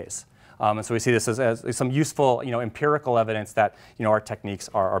order of days. And so we see this as some useful empirical evidence that our techniques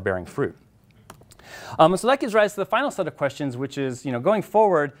are bearing fruit. So that gives rise to the final set of questions, which is going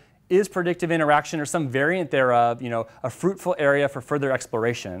forward, is predictive interaction or some variant thereof a fruitful area for further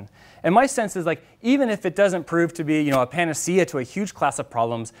exploration? And my sense is, like, even if it doesn't prove to be a panacea to a huge class of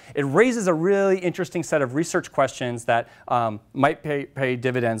problems, it raises a really interesting set of research questions that might pay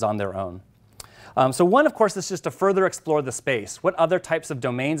dividends on their own. So one, of course, is just to further explore the space. What other types of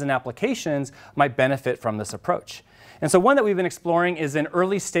domains and applications might benefit from this approach? And so one that we've been exploring is an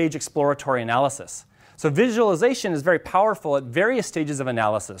early stage exploratory analysis. So visualization is very powerful at various stages of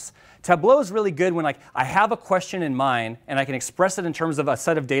analysis. Tableau is really good when, like, I have a question in mind and I can express it in terms of a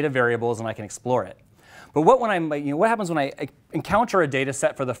set of data variables and I can explore it. But what happens when I encounter a data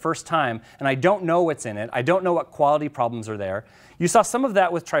set for the first time and I don't know what's in it, I don't know what quality problems are there? You saw some of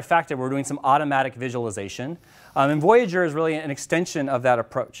that with Trifacta, where we're doing some automatic visualization. And Voyager is really an extension of that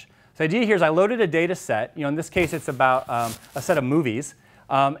approach. So the idea here is I loaded a data set. In this case, it's about a set of movies.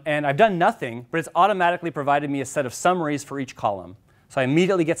 And I've done nothing, but it's automatically provided me a set of summaries for each column. So I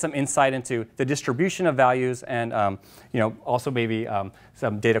immediately get some insight into the distribution of values and also maybe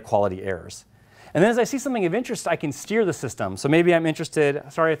some data quality errors. And then as I see something of interest, I can steer the system. So maybe I'm interested,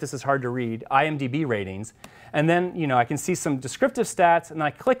 sorry if this is hard to read, IMDb ratings. And then I can see some descriptive stats, and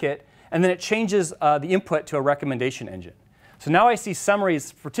I click it, and then it changes the input to a recommendation engine. So now I see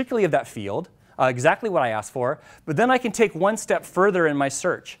summaries, particularly of that field, exactly what I asked for. But then I can take one step further in my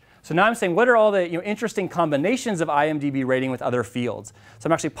search. So now I'm saying, what are all the interesting combinations of IMDb rating with other fields? So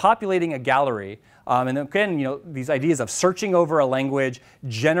I'm actually populating a gallery. And again, these ideas of searching over a language,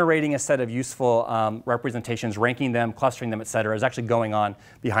 generating a set of useful representations, ranking them, clustering them, et cetera, is actually going on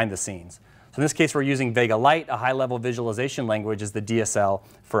behind the scenes. So in this case, we're using Vega Lite, a high-level visualization language, as the DSL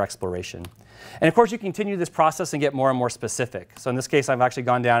for exploration. And of course, you continue this process and get more and more specific. So in this case, I've actually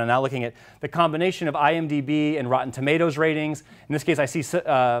gone down and now looking at the combination of IMDb and Rotten Tomatoes ratings. In this case, I see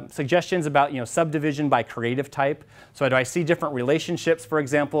suggestions about subdivision by creative type. So do I see different relationships, for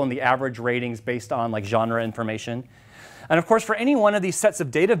example, in the average ratings based on like genre information? And of course, for any one of these sets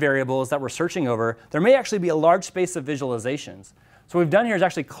of data variables that we're searching over, there may actually be a large space of visualizations. So what we've done here is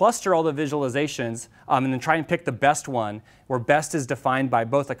actually cluster all the visualizations and then try and pick the best one, where best is defined by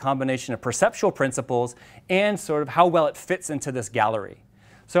both a combination of perceptual principles and sort of how well it fits into this gallery.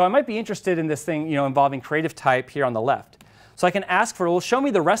 So I might be interested in this thing involving creative type here on the left. So I can ask for, well, show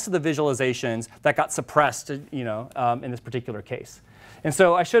me the rest of the visualizations that got suppressed in this particular case. And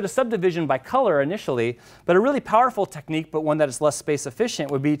so I showed a subdivision by color initially, but a really powerful technique, but one that is less space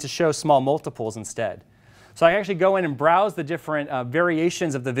efficient, would be to show small multiples instead. So I actually go in and browse the different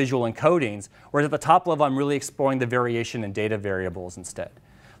variations of the visual encodings, whereas at the top level, I'm really exploring the variation in data variables instead.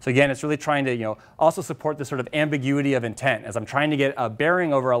 So again, it's really trying to also support this sort of ambiguity of intent, as I'm trying to get a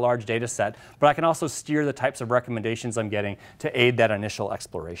bearing over a large data set, but I can also steer the types of recommendations I'm getting to aid that initial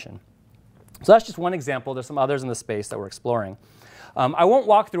exploration. So that's just one example. There's some others in the space that we're exploring. I won't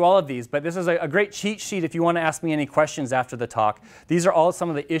walk through all of these, but this is a great cheat sheet if you want to ask me any questions after the talk. These are all some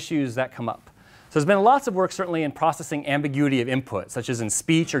of the issues that come up. So there's been lots of work certainly in processing ambiguity of input, such as in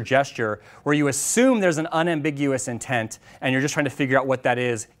speech or gesture, where you assume there's an unambiguous intent and you're just trying to figure out what that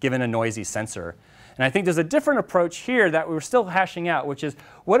is given a noisy sensor. And I think there's a different approach here that we're still hashing out, which is,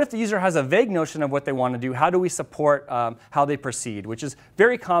 what if the user has a vague notion of what they want to do? How do we support how they proceed, which is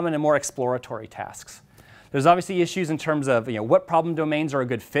very common in more exploratory tasks. There's obviously issues in terms of what problem domains are a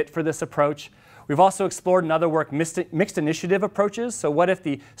good fit for this approach. We've also explored in other work mixed initiative approaches. So what if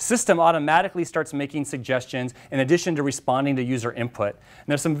the system automatically starts making suggestions in addition to responding to user input? And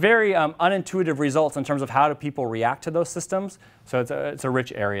there's some very unintuitive results in terms of how do people react to those systems. So it's a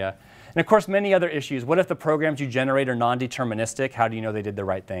rich area. And of course, many other issues. What if the programs you generate are non-deterministic? How do you know they did the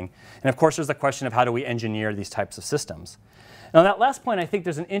right thing? And of course, there's the question of how do we engineer these types of systems? And on that last point, I think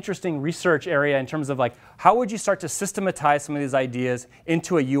there's an interesting research area in terms of how would you start to systematize some of these ideas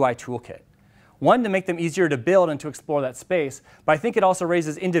into a UI toolkit? One, to make them easier to build and to explore that space, but I think it also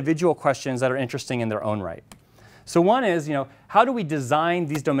raises individual questions that are interesting in their own right. So one is, how do we design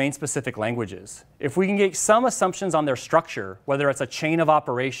these domain-specific languages? If we can get some assumptions on their structure, whether it's a chain of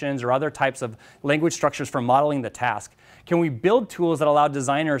operations or other types of language structures for modeling the task, can we build tools that allow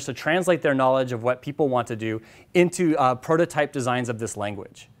designers to translate their knowledge of what people want to do into prototype designs of this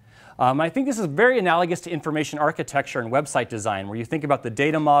language? I think this is very analogous to information architecture and website design, where you think about the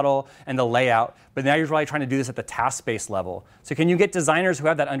data model and the layout, but now you're really trying to do this at the task-based level. So can you get designers who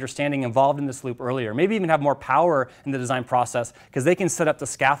have that understanding involved in this loop earlier? Maybe even have more power in the design process, because they can set up the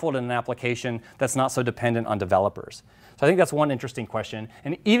scaffold in an application that's not so dependent on developers. So I think that's one interesting question.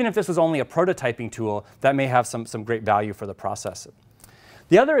 And even if this is only a prototyping tool, that may have some great value for the process.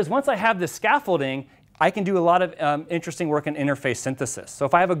 The other is, once I have this scaffolding, I can do a lot of interesting work in interface synthesis. So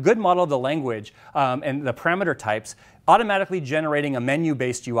if I have a good model of the language and the parameter types, automatically generating a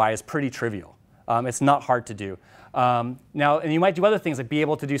menu-based UI is pretty trivial. It's not hard to do. And you might do other things, like be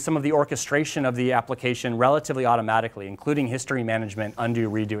able to do some of the orchestration of the application relatively automatically, including history management, undo,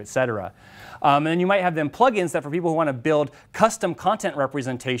 redo, et cetera. And then you might have then plugins that for people who want to build custom content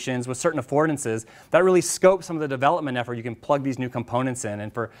representations with certain affordances that really scope some of the development effort. You can plug these new components in.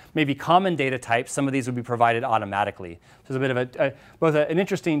 And for maybe common data types, some of these would be provided automatically. So there's a bit of both an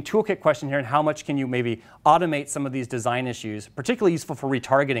interesting toolkit question here, and how much can you maybe automate some of these design issues, particularly useful for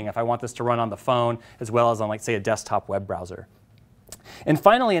retargeting if I want this to run on the phone as well as on, like, say, a desktop web browser. And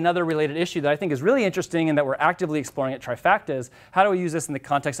finally, another related issue that I think is really interesting and that we're actively exploring at Trifacta is, how do we use this in the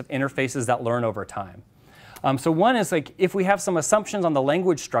context of interfaces that learn over time? So one is, like, if we have some assumptions on the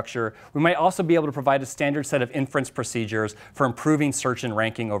language structure, we might also be able to provide a standard set of inference procedures for improving search and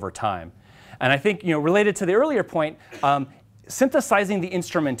ranking over time. And I think, related to the earlier point, synthesizing the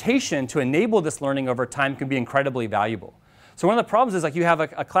instrumentation to enable this learning over time can be incredibly valuable. So one of the problems is, like, you have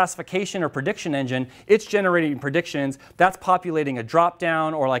a classification or prediction engine, it's generating predictions, that's populating a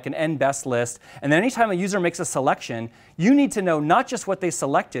drop-down or like an n-best list, and then anytime a user makes a selection, you need to know not just what they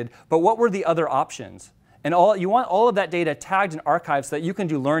selected, but what were the other options. And you want all of that data tagged and archived so that you can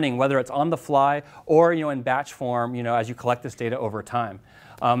do learning, whether it's on the fly or in batch form, as you collect this data over time.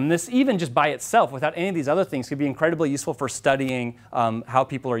 This, even just by itself, without any of these other things, could be incredibly useful for studying how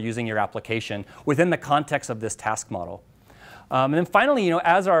people are using your application within the context of this task model. And then finally,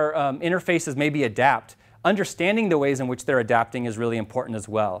 as our interfaces maybe adapt, understanding the ways in which they're adapting is really important as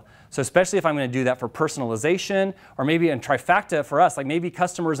well. So especially if I'm going to do that for personalization, or maybe in Trifacta for us, like maybe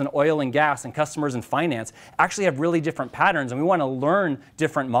customers in oil and gas and customers in finance actually have really different patterns, and we want to learn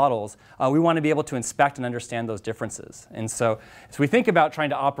different models. We want to be able to inspect and understand those differences. And so as we think about trying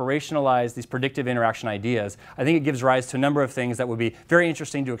to operationalize these predictive interaction ideas, I think it gives rise to a number of things that would be very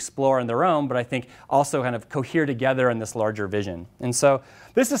interesting to explore on their own, but I think also kind of cohere together in this larger vision. And so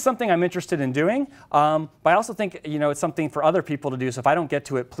this is something I'm interested in doing, but I also think it's something for other people to do. So if I don't get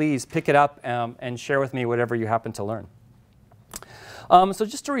to it, please pick it up and share with me whatever you happen to learn. So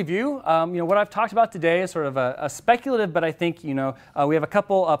just to review, what I've talked about today is sort of a speculative, but I think we have a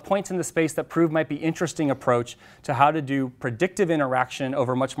couple points in the space that prove might be interesting approach to how to do predictive interaction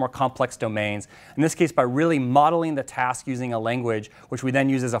over much more complex domains. In this case, by really modeling the task using a language, which we then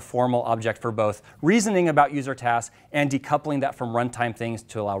use as a formal object for both reasoning about user tasks and decoupling that from runtime things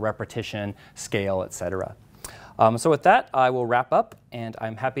to allow repetition, scale, et cetera. So with that, I will wrap up, and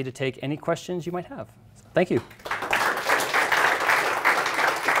I'm happy to take any questions you might have. So thank you.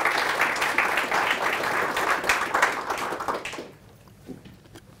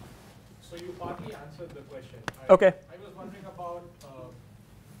 So you partly answered the question. Okay. I was wondering about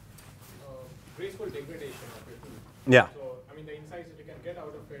graceful degradation of your tool. Yeah. So, I mean, the insights that you can get out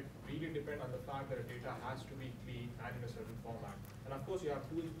of it really depend on the fact that the data has to be clean and in a certain format. And of course, you have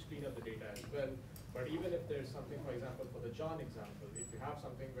tools to clean up the data as well. But even if there's something, for example, for the John example, if you have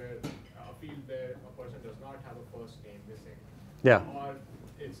something where a field where a person does not have a first name missing, or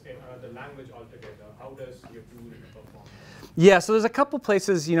it's in another language altogether, how does your tool perform? Yeah, so there's a couple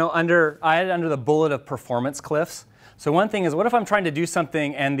places, I had under the bullet of performance cliffs. So one thing is, what if I'm trying to do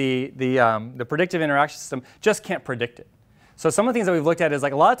something and the predictive interaction system just can't predict it? So some of the things that we've looked at is,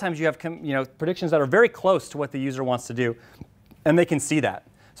 like, a lot of times you have predictions that are very close to what the user wants to do, and they can see that.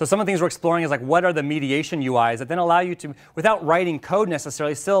 So some of the things we're exploring is, like, what are the mediation UIs that then allow you to, without writing code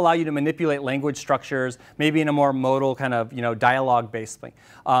necessarily, still allow you to manipulate language structures, maybe in a more modal kind of dialogue-based thing,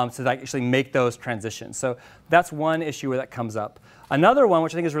 to actually make those transitions. So that's one issue where that comes up. Another one,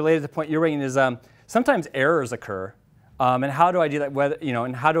 which I think is related to the point you're making, is sometimes errors occur. And how do I do that?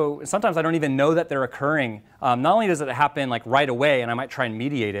 And sometimes I don't even know that they're occurring. Not only does it happen like right away, and I might try and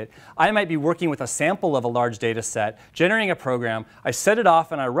mediate it, I might be working with a sample of a large data set, generating a program, I set it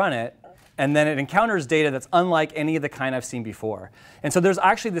off and I run it, and then it encounters data that's unlike any of the kind I've seen before. And so there's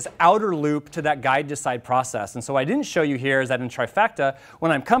actually this outer loop to that guide decide process. And so what I didn't show you here is that in Trifecta,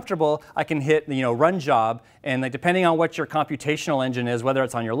 when I'm comfortable, I can hit run job, and like, depending on what your computational engine is, whether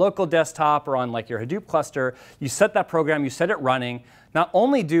it's on your local desktop or on like your Hadoop cluster, you set that program, you set it running. Not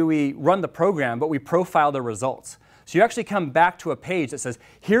only do we run the program, but we profile the results. So you actually come back to a page that says,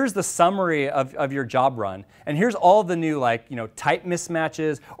 here's the summary of your job run, and here's all the new type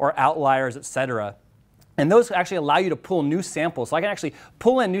mismatches or outliers, et cetera. And those actually allow you to pull new samples. So I can actually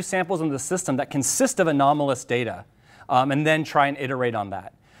pull in new samples into the system that consist of anomalous data, and then try and iterate on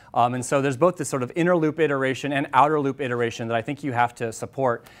that. And so there's both this sort of inner loop iteration and outer loop iteration that I think you have to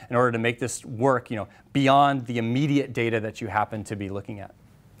support in order to make this work beyond the immediate data that you happen to be looking at.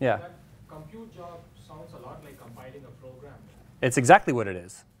 Yeah? That compute job sounds a lot like compiling a program. It's exactly what it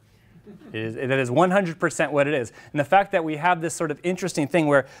is. That is 100% what it is. And the fact that we have this sort of interesting thing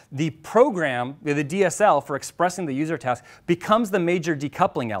where the program, the DSL for expressing the user task, becomes the major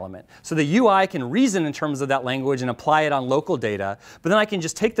decoupling element. So the UI can reason in terms of that language and apply it on local data, but then I can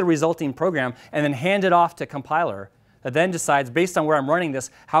just take the resulting program and then hand it off to compiler that then decides, based on where I'm running this,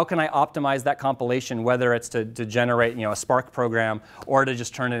 how can I optimize that compilation, whether it's to generate a Spark program or to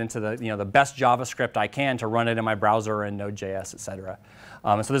just turn it into the best JavaScript I can to run it in my browser and Node.js, et cetera.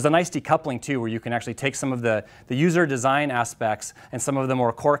 So there's a nice decoupling, too, where you can actually take some of the user design aspects and some of the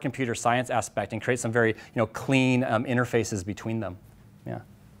more core computer science aspect and create some very clean interfaces between them. Yeah.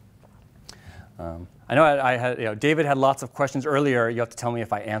 I know I had, David had lots of questions earlier. You have to tell me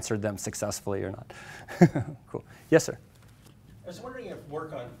if I answered them successfully or not. Cool. Yes, sir. I was wondering if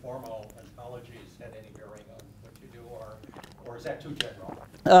work on formal ontologies had any bearing on what you do, or is that too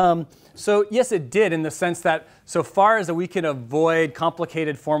general? So yes, it did, in the sense that so far as we can avoid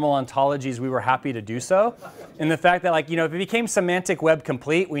complicated formal ontologies, we were happy to do so. And the fact that if it became semantic web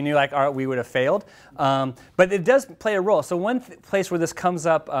complete, we knew we would have failed. But it does play a role. So one place where this comes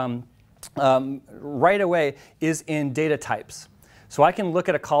up right away is in data types. So I can look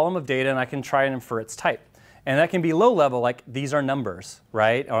at a column of data and I can try and infer its type. And that can be low level, like these are numbers,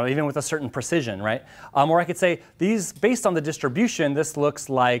 right? Or even with a certain precision, right? Or I could say, based on the distribution, this looks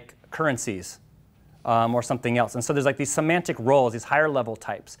like currencies or something else. And so there's these semantic roles, these higher level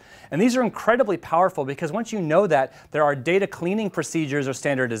types. And these are incredibly powerful because once you know that, there are data cleaning procedures or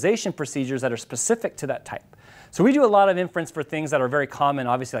standardization procedures that are specific to that type. So we do a lot of inference for things that are very common,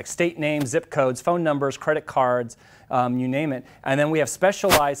 obviously like state names, zip codes, phone numbers, credit cards, you name it. And then we have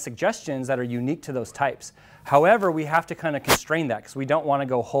specialized suggestions that are unique to those types. However, we have to kind of constrain that because we don't want to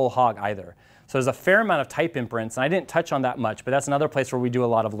go whole hog either. So there's a fair amount of type inference, and I didn't touch on that much, but that's another place where we do a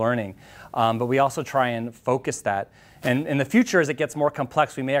lot of learning. But we also try and focus that. And in the future, as it gets more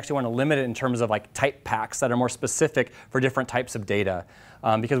complex, we may actually want to limit it in terms of type packs that are more specific for different types of data.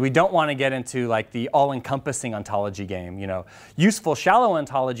 Because we don't want to get into the all-encompassing ontology game. Useful shallow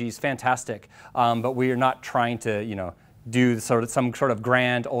ontology is fantastic, but we are not trying to do some sort of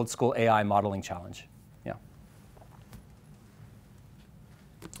grand old-school AI modeling challenge. Yeah.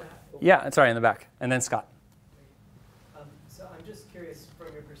 Yeah, sorry, in the back, and then Scott. So I'm just curious,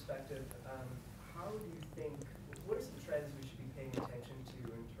 from your perspective, how do you think? What are some trends we should be paying attention to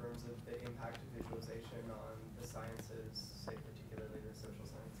in terms of the impact of visualization on the sciences, say particularly the social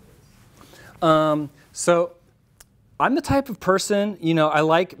sciences? So I'm the type of person, I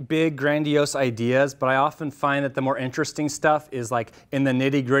like big, grandiose ideas, but I often find that the more interesting stuff is in the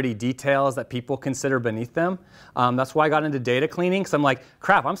nitty-gritty details that people consider beneath them. That's why I got into data cleaning, because I'm like,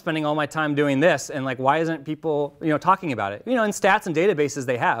 crap, I'm spending all my time doing this, and why isn't people, talking about it? In stats and databases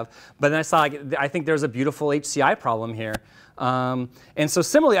they have, but then I saw, I think there's a beautiful HCI problem here. And so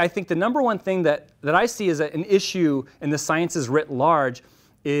similarly, I think the number one thing that I see as an issue in the sciences writ large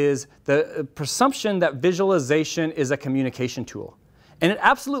is the presumption that visualization is a communication tool. And it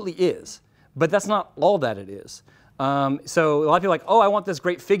absolutely is, but that's not all that it is. So a lot of people are like, oh, I want this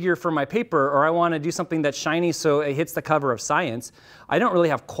great figure for my paper, or I want to do something that's shiny so it hits the cover of Science. I don't really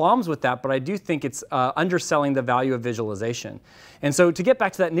have qualms with that, but I do think it's underselling the value of visualization. And so to get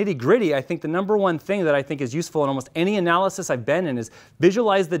back to that nitty-gritty, I think the number one thing that I think is useful in almost any analysis I've been in is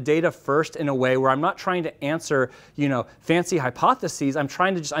visualize the data first in a way where I'm not trying to answer fancy hypotheses. I'm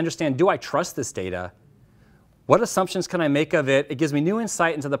trying to just understand, do I trust this data? What assumptions can I make of it? It gives me new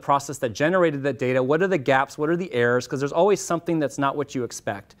insight into the process that generated that data. What are the gaps? What are the errors? Because there's always something that's not what you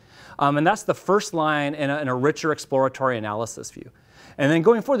expect. And that's the first line in a richer exploratory analysis view. And then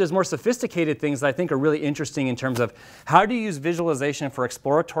going forward, there's more sophisticated things that I think are really interesting in terms of how do you use visualization for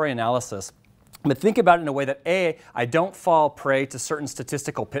exploratory analysis But think about it in a way that A, I don't fall prey to certain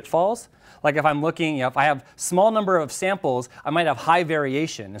statistical pitfalls. Like if I'm looking, if I have small number of samples, I might have high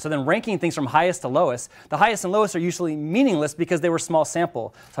variation. And so then ranking things from highest to lowest, the highest and lowest are usually meaningless because they were small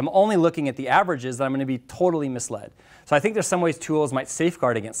sample. So I'm only looking at the averages, that I'm going to be totally misled. So I think there's some ways tools might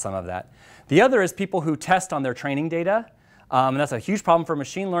safeguard against some of that. The other is people who test on their training data. And that's a huge problem for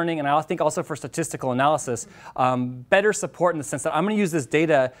machine learning, and I think also for statistical analysis. Better support in the sense that I'm going to use this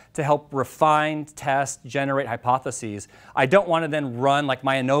data to help refine, test, generate hypotheses. I don't want to then run like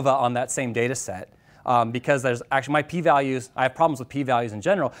my ANOVA on that same data set. Because there's actually my p-values, I have problems with p-values in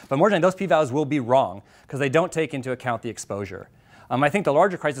general, but more generally those p-values will be wrong because they don't take into account the exposure. I think the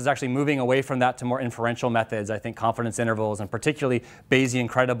larger crisis is actually moving away from that to more inferential methods. I think confidence intervals and particularly Bayesian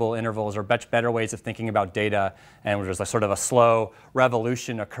credible intervals are much better ways of thinking about data, and there's a sort of a slow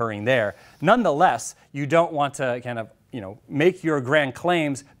revolution occurring there. Nonetheless, you don't want to kind of make your grand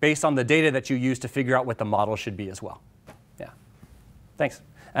claims based on the data that you use to figure out what the model should be as well. Yeah. Thanks.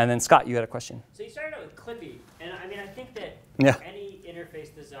 And then Scott, you had a question. So you started out with Clippy, and I mean I think that any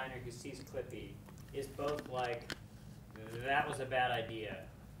interface designer who sees Clippy is both like, that was a bad idea,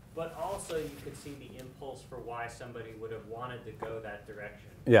 but also you could see the impulse for why somebody would have wanted to go that direction.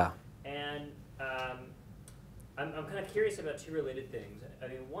 Yeah. And I'm kind of curious about two related things. I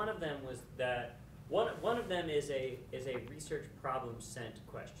mean, one of them was that one of them is a research problem sent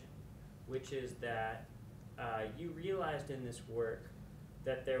question, which is that you realized in this work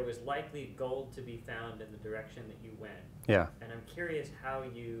that there was likely gold to be found in the direction that you went. Yeah. And I'm curious how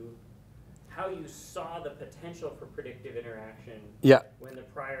you saw the potential for predictive interaction when the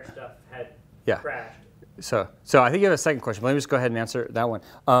prior stuff had crashed. So I think you have a second question, but let me just go ahead and answer that one.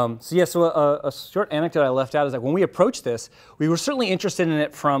 So a short anecdote I left out is that when we approached this, we were certainly interested in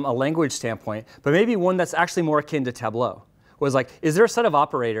it from a language standpoint, but maybe one that's actually more akin to Tableau. Was like, is there a set of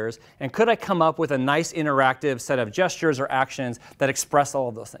operators, and could I come up with a nice interactive set of gestures or actions that express all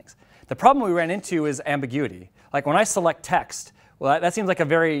of those things? The problem we ran into is ambiguity. Like when I select text, well, that seems like a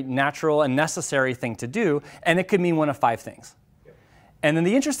very natural and necessary thing to do, and it could mean one of 5 things. And then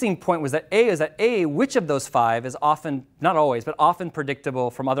the interesting point was that which of those 5 is often, not always, but often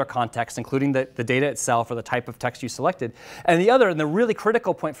predictable from other contexts, including the data itself or the type of text you selected. And the other, and the really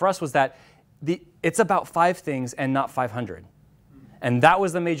critical point for us was that it's about 5 things and not 500. And that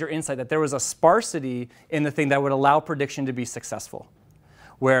was the major insight, that there was a sparsity in the thing that would allow prediction to be successful.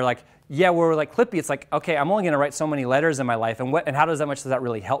 Where like, we're like Clippy, it's like, okay, I'm only going to write so many letters in my life, and how much does that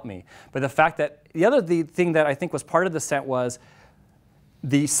really help me? But the fact that, the thing that I think was part of the set was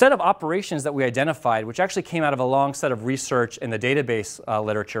the set of operations that we identified, which actually came out of a long set of research in the database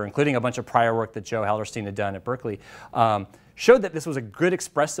literature, including a bunch of prior work that Joe Hallerstein had done at Berkeley, showed that this was a good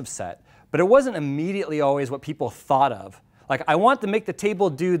expressive set. But it wasn't immediately always what people thought of. Like, I want to make the table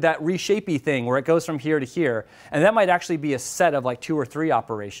do that reshapey thing where it goes from here to here. And that might actually be a set of like 2 or 3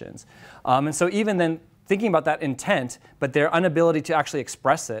 operations. And so even then, thinking about that intent, but their inability to actually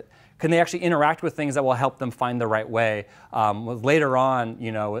express it, can they actually interact with things that will help them find the right way? Later on,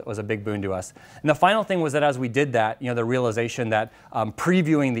 it was a big boon to us. And the final thing was that as we did that, the realization that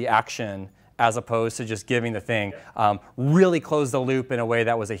previewing the action as opposed to just giving the thing, really closed the loop in a way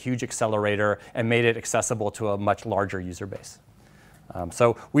that was a huge accelerator and made it accessible to a much larger user base.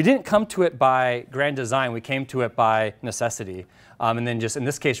 So we didn't come to it by grand design, we came to it by necessity. And then just in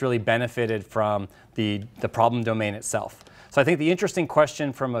this case really benefited from the problem domain itself. So I think the interesting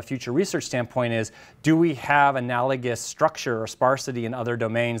question from a future research standpoint is, do we have analogous structure or sparsity in other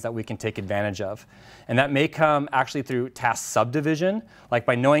domains that we can take advantage of? And that may come actually through task subdivision, like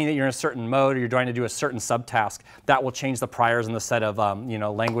by knowing that you're in a certain mode or you're trying to do a certain subtask, that will change the priors in the set of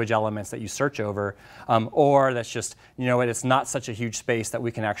language elements that you search over. Or that's just, it's not such a huge space that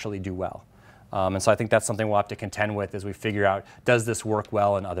we can actually do well. And so I think that's something we'll have to contend with as we figure out, does this work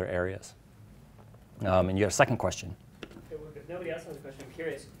well in other areas? And you have a second question. If nobody else has a question, I'm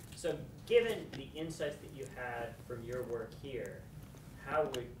curious. So given the insights that you had from your work here, how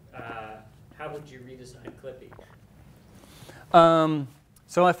would you redesign Clippy?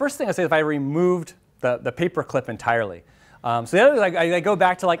 So my first thing I say is if I removed the paper clip entirely. So the other, I go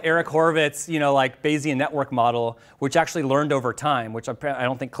back to like Eric Horvitz, like Bayesian network model, which actually learned over time, which I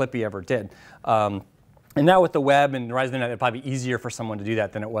don't think Clippy ever did. And now with the web and Rise of the Internet, it'd probably be easier for someone to do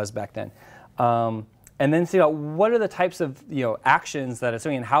that than it was back then. And then see what are the types of actions that it's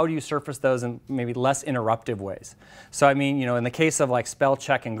doing, and how do you surface those in maybe less interruptive ways. So I mean, in the case of like spell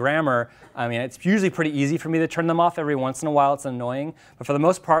check and grammar, I mean it's usually pretty easy for me to turn them off. Every once in a while it's annoying, but for the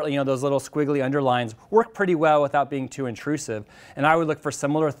most part, those little squiggly underlines work pretty well without being too intrusive. And I would look for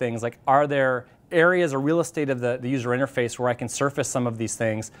similar things like, are there areas or real estate of the user interface where I can surface some of these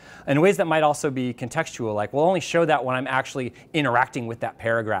things in ways that might also be contextual, like we'll only show that when I'm actually interacting with that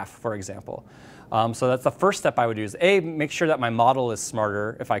paragraph, for example. So that's the first step I would do is A, make sure that my model is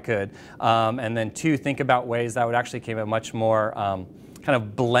smarter if I could, and then 2, think about ways that would actually give a much more kind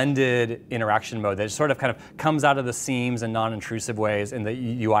of blended interaction mode that sort of kind of comes out of the seams in non-intrusive ways in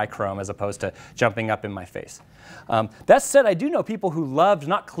the UI Chrome as opposed to jumping up in my face. That said, I do know people who loved,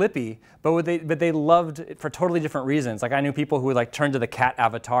 not Clippy, but they loved it for totally different reasons. Like I knew people who would like turn to the cat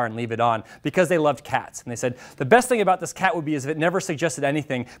avatar and leave it on because they loved cats. And they said, the best thing about this cat would be is if it never suggested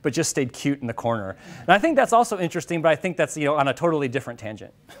anything, but just stayed cute in the corner. And I think that's also interesting, but I think that's on a totally different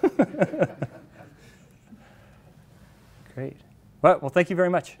tangent. Great. Well, thank you very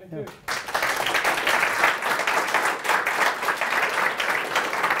much. Thank you.